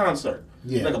have like a concert,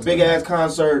 like a big ass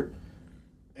concert,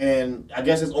 and I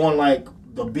guess it's on like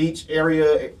the beach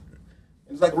area.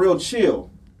 It's like real chill.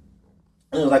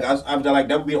 And it was like, I like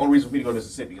that would be the only reason for me to go to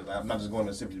Mississippi. Cause I'm not just going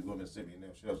to Mississippi to go to Mississippi and then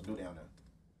shit else to do down there.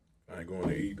 I ain't going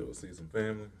to eat or see some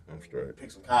family. I'm straight.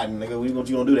 Pick some cotton, nigga. What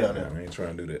you gonna do down there? I ain't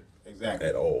trying to do that. Exactly.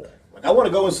 At all. Like I want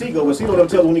to go and see but see what I'm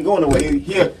telling when he going nowhere. He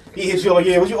hits you like,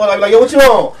 what you on? Like, yo, what you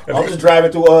on? I'm just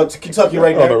driving through to Kentucky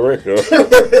right now. On the record.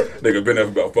 Nigga been there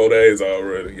for about 4 days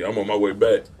already. Yeah, I'm on my way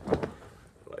back.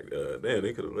 Like, damn,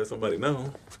 they could have let somebody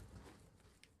know.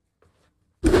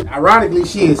 Ironically,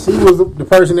 he was the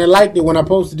person that liked it when I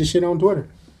posted the shit on Twitter.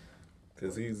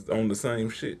 Cause he's on the same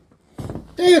shit.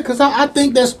 Yeah, because I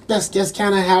think that's just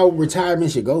kind of how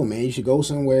retirement should go, man. You should go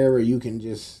somewhere where you can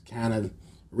just kind of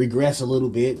regress a little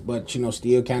bit, but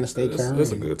still kind of stay current.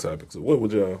 That's a good topic. So what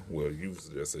would y'all? Well, you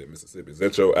just said Mississippi. Is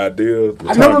that your ideal?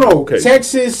 No.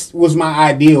 Texas was my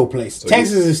ideal place. So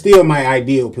Texas is still my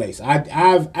ideal place. I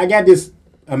got this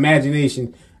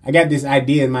imagination. I got this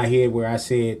idea in my head where I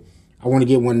said I want to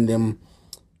get one of them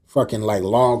fucking like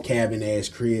log cabin ass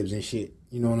cribs and shit.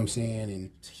 You know what I'm saying? And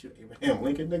Abraham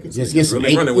Lincoln, nigga. Just get some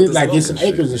acres, get some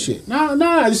acres and shit. No,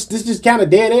 this just kind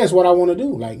of dead ass what I want to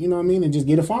do. Like, you know what I mean? And just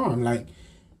get a farm, like,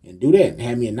 and do that. And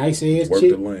have me a nice ass Work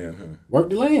chick. the land, huh?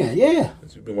 Work the land, yeah.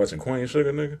 You been watching Queen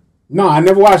Sugar, nigga? No, I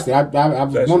never watched it. I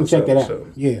want to check that out. Show.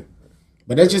 Yeah.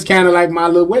 But that's just kind of like my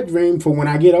little wet dream for when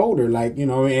I get older. Like,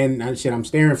 and I'm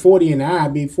staring 40 in the eye. I'll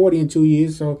be 40 in 2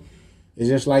 years. So It's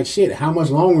just like shit. How much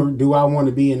longer do I want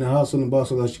to be in the hustle and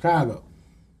bustle of Chicago?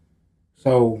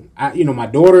 So my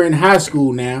daughter in high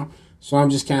school now, so I'm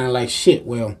just kind of like shit.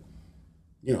 Well,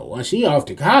 once she off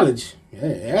to college,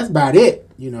 that's about it.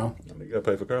 You gotta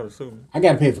pay for college too. I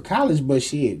gotta pay for college, but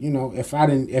shit,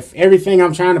 if everything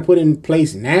I'm trying to put in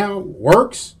place now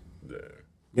works,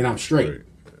 then I'm straight.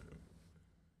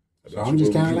 So I'm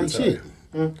just kind of like shit.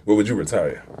 What would you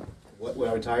retire? What would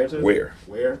I retire to?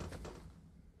 Where?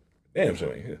 Damn,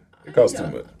 sure ain't here. It costs too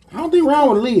much. I don't think wrong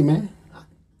with the lead, man.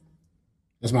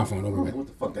 That's my phone. Don't worry about it. What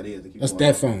the fuck that is? That's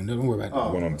that phone. Don't worry about it.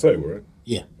 The one on the table, right?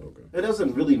 Yeah. Okay. It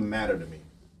doesn't really matter to me.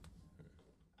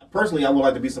 Personally, I would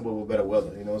like to be somewhere with better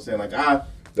weather. You know what I'm saying? Like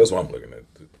That's what I'm looking at.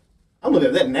 I'm looking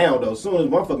at that now though. As soon as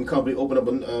my fucking company open up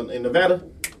in Nevada,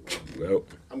 Well,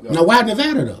 I'm going. Now, why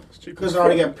Nevada though? Because I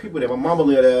already got people there. My mama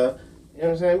live there. You know what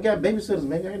I'm saying? We got babysitters,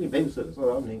 man. I need babysitters. That's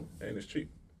all I need. and it's cheap.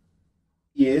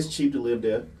 Yeah, it's cheap to live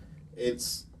there.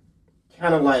 It's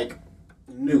kind of like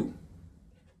new.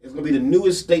 It's gonna be the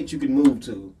newest state you can move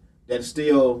to that's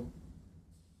still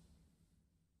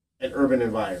an urban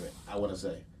environment. I want to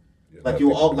say,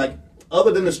 like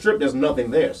other than the strip, there's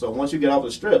nothing there. So once you get off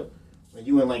the strip, when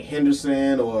you in like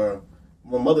Henderson or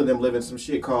my mother and them live in some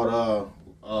shit called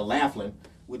Laughlin,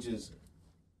 which is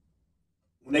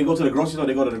when they go to the grocery store,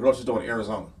 they go to the grocery store in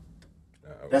Arizona.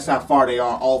 That's how far they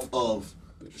are off of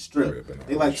the strip.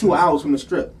 They like 2 hours from the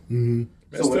strip. Mm-hmm. Man,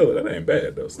 so still, that ain't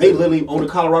bad though. They literally on the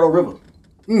Colorado River.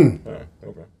 Okay.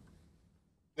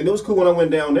 And it was cool when I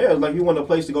went down there. It was like you want a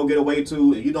place to go get away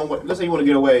to. You don't want. Let's say you want to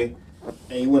get away,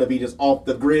 and you want to be just off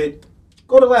the grid.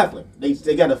 Go to Laughlin.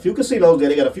 They got a few casinos there.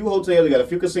 They got a few hotels. They got a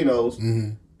few casinos.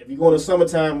 Mm-hmm. If you go in the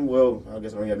summertime, well, I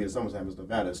guess it don't gotta be the summertime. It's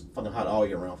Nevada. It's fucking hot all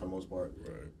year round for the most part.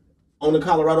 Right. On the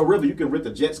Colorado River, you can rent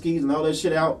the jet skis and all that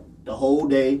shit out the whole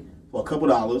day for a couple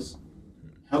dollars.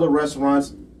 Hella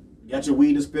restaurants. You got your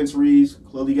weed dispensaries.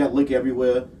 Clearly, you got liquor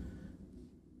everywhere.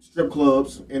 Strip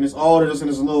clubs, and it's all just in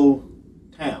this little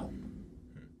town.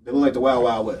 They look like the Wild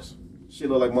Wild West. Shit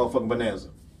look like motherfucking Bonanza.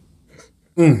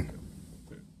 And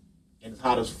it's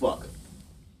hot as fuck.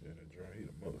 Yeah, that dry heat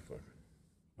a motherfucker.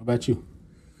 What about you?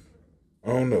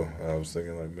 I don't know. I was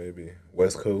thinking like maybe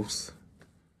West Coast,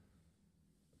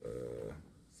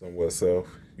 somewhere south.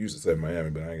 Used to say Miami,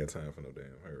 but I ain't got time for no damn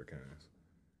hurricanes.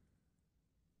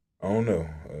 I don't know.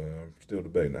 I'm still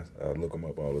debating. I look them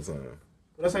up all the time.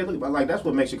 But that's how you look. Like that's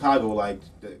what makes Chicago like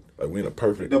we in a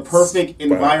perfect spot.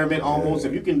 Environment Yeah. almost.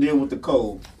 If you can deal with the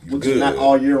cold, which good. is not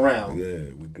all year round.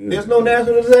 Yeah, we good. There's no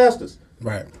natural disasters.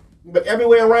 Right. But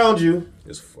everywhere around you,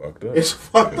 It's fucked up. it's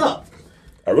fucked up.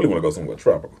 I really want to go somewhere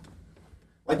tropical.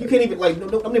 Like you can't even like.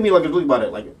 No, I mean, like look about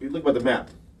it. Like you look at the map.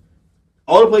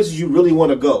 All the places you really want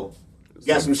to go,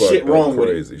 got some shit wrong with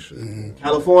it. Crazy shit. Mm-hmm.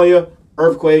 California,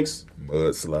 earthquakes.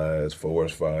 Mudslides,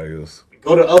 forest fires.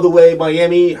 Go the other way,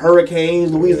 Miami,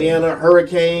 hurricanes. Louisiana,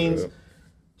 hurricanes. Yeah.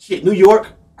 Shit, New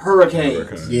York,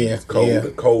 hurricanes. Yeah,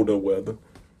 Colder weather.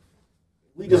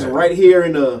 We just right here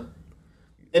in the.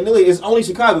 And really, it's only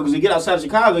Chicago because you get outside of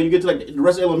Chicago, you get to like the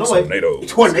rest of Illinois.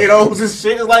 Tornadoes and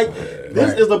shit. It's like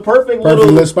this is the perfect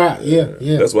little spot. Yeah.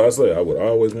 That's why I say I would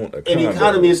always want a And condo. the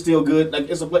economy is still good. Like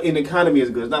and the economy is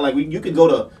good. It's not like you could go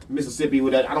to Mississippi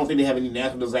with that. I don't think they have any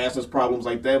natural disasters problems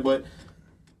like that. But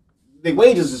the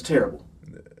wages is terrible.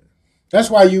 That's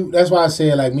why I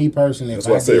said, like, me personally. That's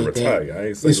why I say retire. I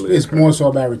ain't say it's more so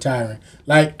about retiring.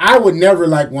 Like, I would never,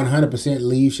 like, 100%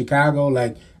 leave Chicago.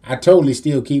 Like, I totally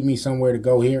still keep me somewhere to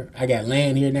go here. I got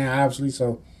land here now, obviously,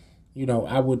 so,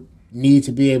 I would need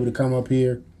to be able to come up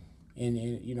here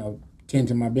and tend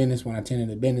to my business when I tend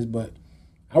to the business, but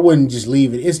I wouldn't just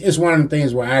leave it. It's one of them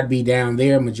things where I'd be down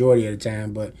there majority of the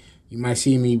time, but you might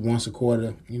see me once a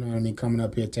quarter, you know what I mean, coming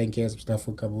up here, taking care of some stuff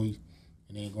for a couple weeks,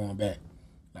 and then going back.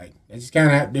 Like, that's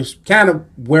kind of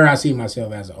where I see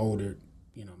myself as an older,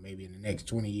 maybe in the next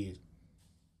 20 years.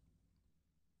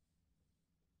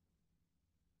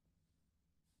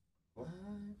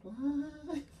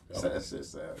 That's it,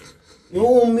 sad. You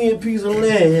want me a piece of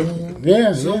land?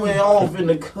 Yeah, somewhere off in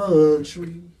the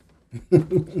country.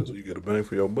 So you get a bang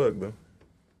for your buck, though.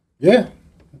 Yeah.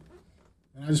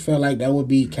 I just felt like that would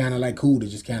be kind of like cool to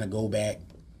just kind of go back.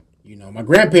 My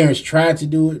grandparents tried to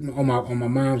do it on my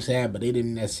mom's side, but they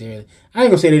didn't necessarily. I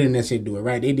ain't gonna say they didn't necessarily do it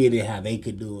right. They did it how they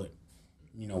could do it.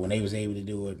 When they was able to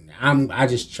do it. I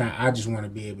just want to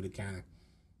be able to kind of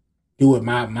do it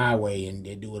my way and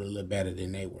they do it a little better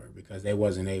than they were because they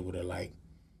wasn't able to like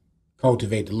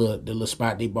cultivate the little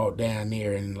spot they bought down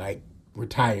there and like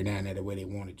retire down there the way they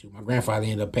wanted to. My grandfather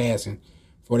ended up passing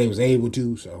before they was able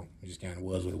to, so it just kind of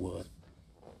was what it was.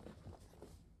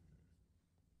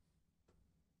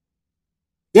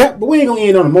 Yeah, but we ain't gonna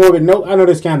end on a morbid note. I know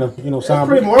this kind of That's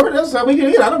somber. pretty morbid. That's how we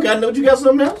get in. I don't got no. You got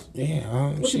something else?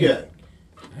 Yeah. What shit. you got?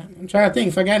 I'm trying to think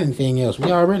if I got anything else.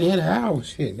 We already hit an hour.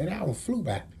 Shit, that hour flew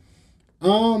by.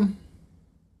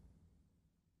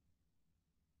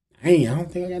 I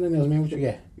don't think I got nothing else, man. What you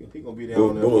got? He gonna be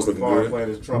down there Bulls on the looking farm good. playing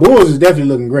his trumpet. Bulls is definitely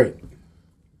looking great.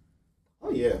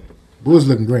 Oh yeah. Bulls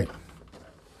looking great.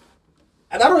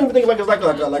 And I don't even think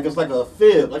it's like a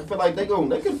fib. Like I feel like they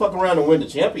can fuck around and win the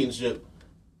championship.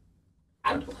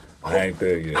 I ain't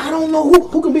there yet. I don't know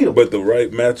who can beat them. But the right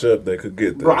matchup, they could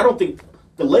get there. Bro, I don't think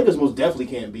the Lakers most definitely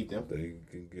can't beat them. They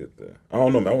can get there. I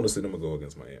don't know, man. I want to see them go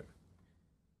against Miami.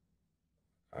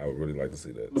 I would really like to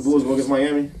see that. The Bulls go against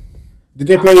Miami. Did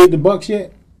they play the Bucks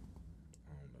yet?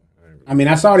 I mean,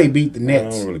 I saw they beat the I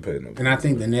Nets, don't really pay no. and I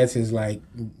think the Nets is like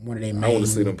one of their main. I want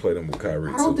to see them play them with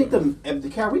Kyrie. I don't too, think if the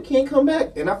Kyrie can't come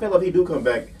back, and I feel like if he do come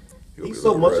back, He'll he's be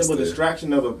so much of a rested.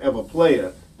 distraction of a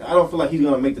player that I don't feel like he's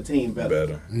gonna make the team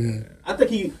better. I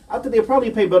think they'll probably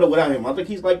play better without him. I think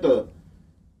he's like the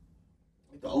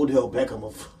Odell Beckham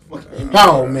of fucking.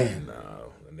 Oh man, Nah,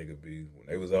 that nigga be when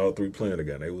they was all three playing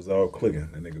together, they was all clicking.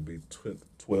 That nigga be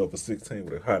 12 for 16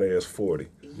 with a hot ass 40.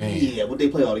 Yeah, would they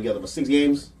play all together? But 6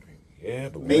 games, Yeah,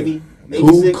 but maybe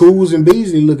Cool, 6. Kuz and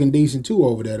Beasley looking decent too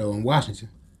over there though in Washington.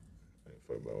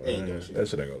 Ain't no shit. That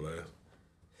shit ain't gonna last.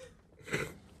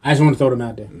 I just want to throw them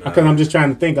out there because I'm just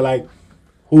trying to think of like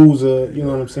who's you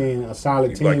know what I'm saying, a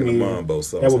solid He's team like in the here Mambo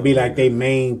sauce, that would be huh? like their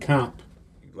main comp.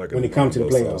 Like When a it comes to the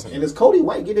Mambo playoffs. sauce. And is Cody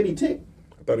White getting any tick?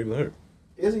 I thought he was hurt.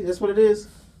 Is he? That's what it is.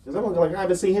 Because I'm like, I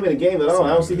haven't seen him in a game at all.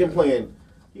 I don't see him playing.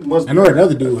 He must. I know that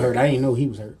other dude hurt. I didn't know he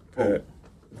was hurt. Pat.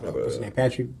 What's his name?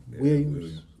 Patrick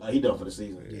Williams. Like, he done for the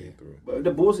season. Yeah, he threw. But if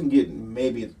the Bulls can get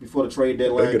maybe before the trade They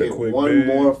deadline, get a get quick one big.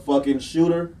 more fucking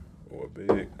shooter. Or a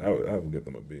big. I would get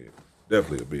them a big.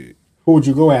 Definitely a big. Who would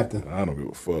you go after I don't give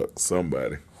a fuck.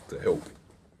 Somebody to help.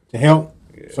 to help?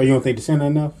 Yeah. So you don't think the center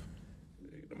enough?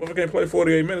 The motherfucker can't play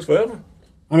 48 minutes forever.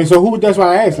 I mean, so who? That's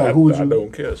why I asked. Like, who would I you?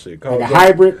 don't care. Shit. Call Like a Joe-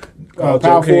 hybrid Call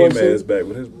power Joe forward. Came ass back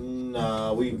with his.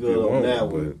 Nah, we good on that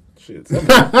one. Shit.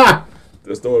 Somebody.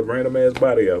 Just throw a random ass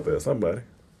body out there. Somebody.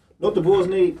 Know what the Bulls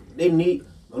need? They need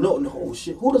no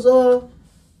shit. Who does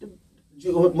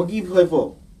McGee play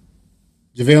for?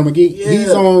 JaVale McGee. Yeah. He's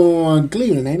on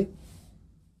Cleveland, ain't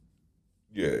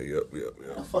he? Yeah. Yep.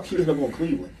 The fuck he ended up on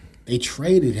Cleveland? They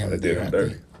traded him. They did there, him I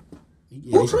dirty. think.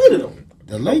 Who traded him?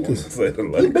 The Lakers. Say the He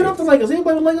Lakers. been up the Lakers.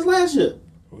 Anybody with Lakers last year?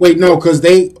 Wait, no, because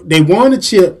they won the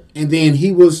chip, and then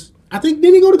he was. I think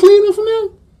didn't he go to Cleveland from there?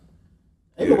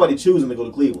 Ain't nobody choosing to go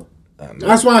to Cleveland. I know.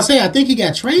 That's why I say I think he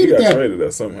got He traded got there. traded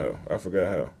there somehow. I forgot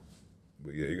how.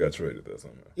 But yeah, he got traded there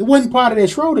somehow. It wasn't part of that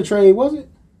Schroeder trade, was it?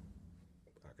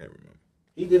 I can't remember.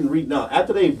 He didn't read. No,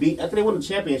 after they won the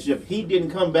championship, he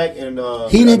didn't come back and.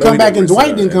 He didn't I know come back, and resign,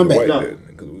 Dwight didn't come back. Dwight No. didn't,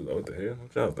 because we was like, what the hell?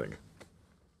 What y'all thinking?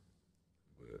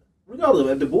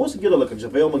 Regardless, if the Bulls can get like a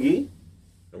JaVale McGee,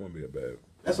 That wouldn't be a bad.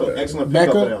 that's an excellent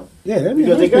pickup for them. Backup. Yeah, that'd be a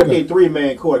Because they nice got their pickup.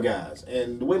 3-man core guys,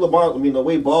 and the way the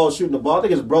way Ball's shooting the ball, I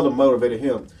think his brother motivated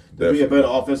him to be a Definitely. better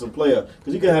offensive player.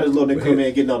 Because you can have this little nigga But come he- in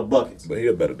and getting all the buckets. But he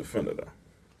a better defender though.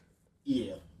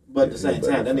 Yeah, but at the Yeah, same he's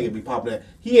better time, that defender. nigga be popping that.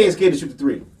 He ain't scared to shoot the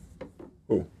 3.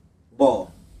 Who?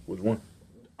 Ball. Which one?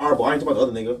 Our ball. I ain't talking about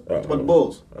the other nigga. I'm talking about the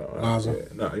Bulls. Lonzo. Yeah.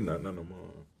 No, he not no more.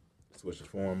 Switched his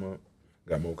form up.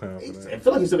 Got more confidence. I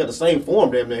feel like he still got the same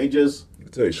form, damn near. He just You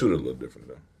can tell he shoot it a little different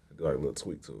though. He do like a little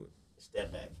tweak to it.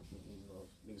 step back. You know,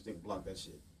 niggas think block that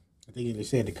shit. I think they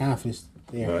said the confidence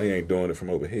there. No, he ain't doing it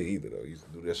from over here either though. He used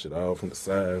to do that shit all from the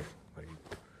side, like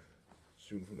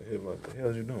shooting from the hip. Like, what the hell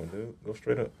is you doing, dude? Go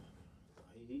straight up.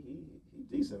 He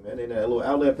decent, man. And that little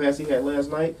outlet pass he had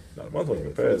last night. Not a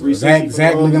motherfucking pass. Three man.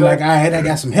 Zach looking like I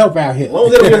got some help out here. As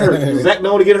long as they don't get hurt. Zach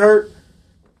don't want to get hurt.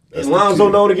 That's And the Lonzo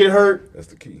key. don't want to get hurt. That's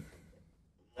the key.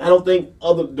 I don't think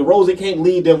DeRozan can't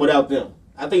lead them without them.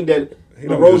 I think that He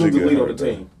don't DeRozan's usually the get leader of hurt, the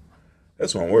though. team.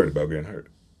 That's what I'm worried about, getting hurt.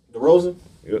 DeRozan?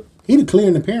 Yep. He the clear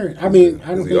and apparent. I mean,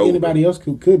 I Is don't he think older? anybody else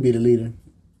could be the leader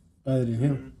other than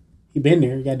him. He been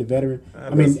there. He got the veteran.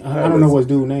 I mean, let's- I don't know what's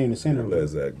dude's name, the center. Let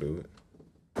Zach do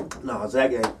it. No,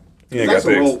 Zach ain't. He ain't Zach's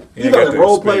got a the role. ex- he He's ain't not got a the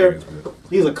role player. experience, but-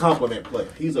 He's a compliment player.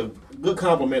 He's a good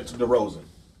compliment to DeRozan.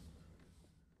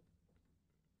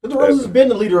 But DeRozan's been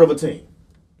the leader of a team.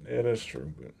 Yeah, that's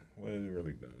true. But what has he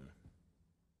really done?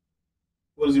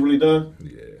 What has he really done?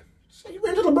 Yeah, He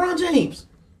ran to LeBron James.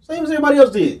 Same as everybody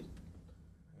else did.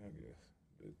 I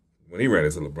guess. When he ran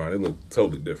into LeBron, it looked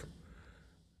totally different.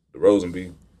 DeRozan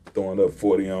be throwing up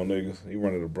 40 on niggas. He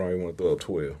running to LeBron, he want to throw up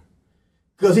 12.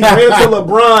 Because he ran to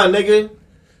LeBron,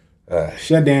 nigga.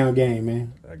 Shutdown game,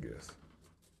 man. I guess.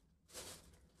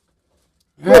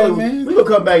 All right, man. We gonna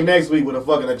come back next week with a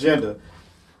fucking agenda.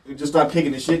 We just stop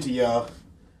kicking the shit to y'all.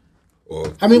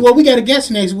 Or I mean, well, we got a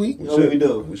guest next week, You know what we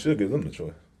do? We should give them the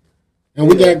choice. and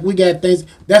we got things.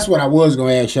 That's what I was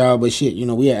gonna ask y'all, but shit, you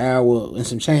know, we an hour and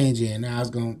some change in. Now I was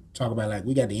gonna talk about like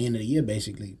we got the end of the year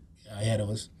basically ahead of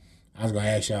us. I was gonna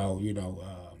ask y'all, you know,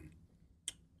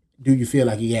 do you feel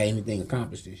like you got anything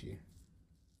accomplished this year?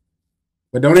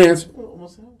 But don't answer.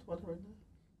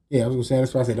 Yeah, I was gonna say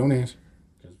that's why I said don't answer.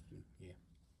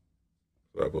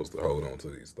 So I'm supposed to hold on to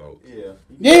these thoughts. Yeah.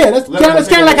 Yeah, that's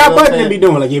kind of like how Button be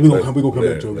doing. Like, yeah, we gonna come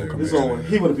back to it. This on,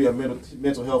 he would be a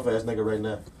mental health ass nigga right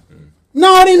now.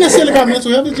 No, it ain't necessarily got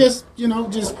mental health. It's just, you know,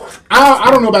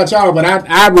 I don't know about y'all, but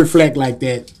I reflect like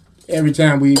that every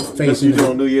time we face That's you it. do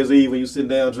on New Year's Eve when you sitting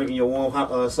down drinking your warm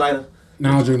hot, cider.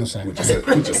 No, I don't drink no cider.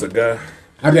 Just a guy.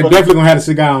 I'm definitely gonna have a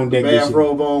cigar on deck this year.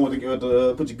 Bathrobe on with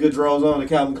the put your good drawers on, the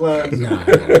Calvin Klein. Nah,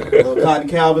 Little cotton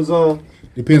Calvins on.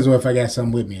 depends on if I got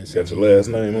something with me. Got your last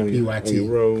name on your PYT.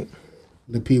 road.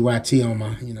 The PYT on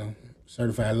my, you know,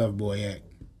 Certified Lover Boy Act.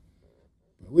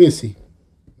 But we'll see.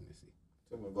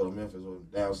 I'm gonna go to Memphis or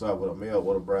down south with a male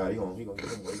with a bride. He gonna get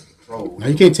him away control. Now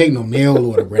you can't take no mail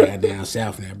order bride down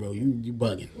south now, bro. You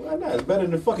bugging. Why not? It's better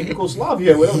than fucking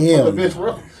Yugoslavia with them Hell fucking bitch,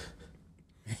 bro.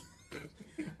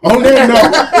 On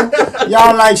that note,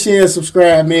 y'all like, share,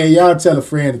 subscribe, man. Y'all tell a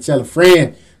friend to tell a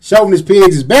friend. Chauvinist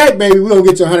Pigs is back, baby. We're gonna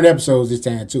get to 100 episodes this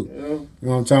time too. Yeah. You know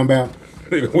what I'm talking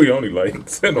about? We only like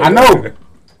 10. I know.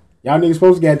 Y'all niggas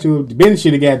supposed to get to it. Ben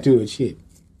should have got to it. Shit.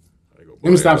 Let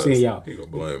me stop saying y'all. He gonna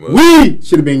blame us. We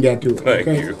should have been got to it. Thank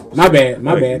Okay? you. My bad.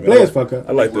 My Thank bad. you, Players man. fuck up.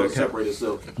 I like that. Separate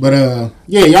itself. But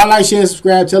yeah, y'all like, share,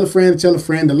 subscribe, tell a friend to tell a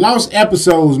friend. The lost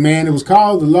episodes, man. It was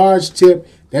called The Large Tip.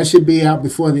 That should be out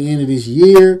before the end of this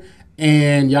year.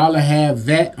 And y'all will have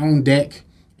that on deck,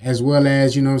 as well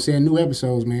as, you know what I'm saying, new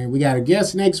episodes, man. We got a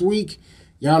guest next week.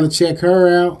 Y'all will check her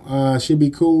out. Should be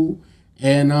cool.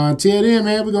 And until then,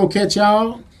 man, we're going to catch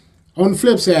y'all on the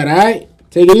flip side, all right?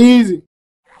 Take it easy.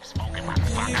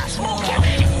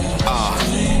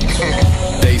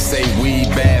 They say weed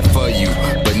bad for you,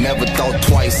 but never thought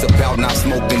twice about not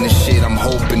smoking the shit. I'm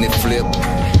hoping it flip.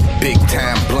 Big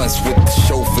time blunts with the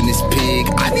chauvinist pig.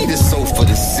 I need a sofa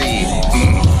to see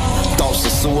it. Thoughts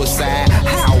of suicide.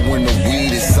 How when the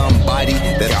weed is somebody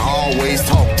that I always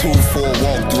talk to for a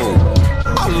walkthrough.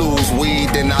 I lose weed,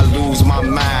 then I lose my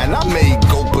mind. I may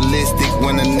go ballistic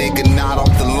when a nigga not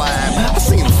off the line. I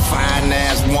seen a fine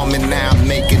ass woman, now I'm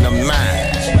making a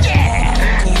mind. Yeah,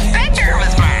 that girl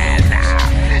is mine now.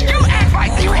 You act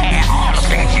like you had all the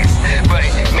bitches, but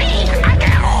me, I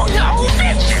got all your old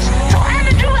bitches. So how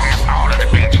did you have all of the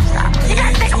bitches now? You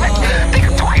gotta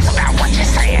think twice about what you're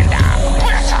saying now.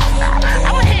 Real talk now.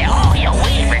 I'ma hit all your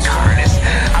weed regardless.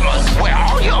 I'ma wear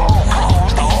all your old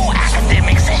clothes, the old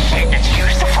academics and shit that you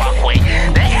used to fuck with.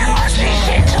 The LRC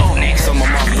shit too, nigga. Some of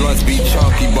my blunts be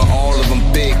chunky, but all of them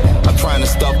thick. I'm trying to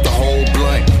stuff the whole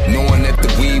blunt, knowing that the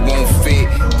weed won't fit.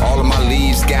 All of my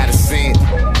leaves got a scent.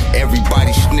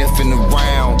 Everybody sniffing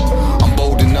around. I'm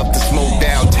bold enough to smoke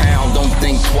downtown. Don't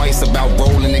think twice about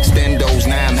rolling extendos.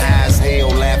 Now I'm high as hell,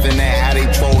 laughing at how they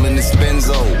trolling the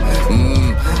Spenzo.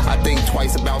 I think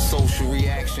twice about social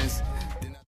reactions.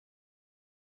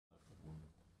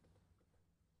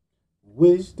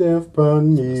 Wish death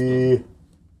upon me.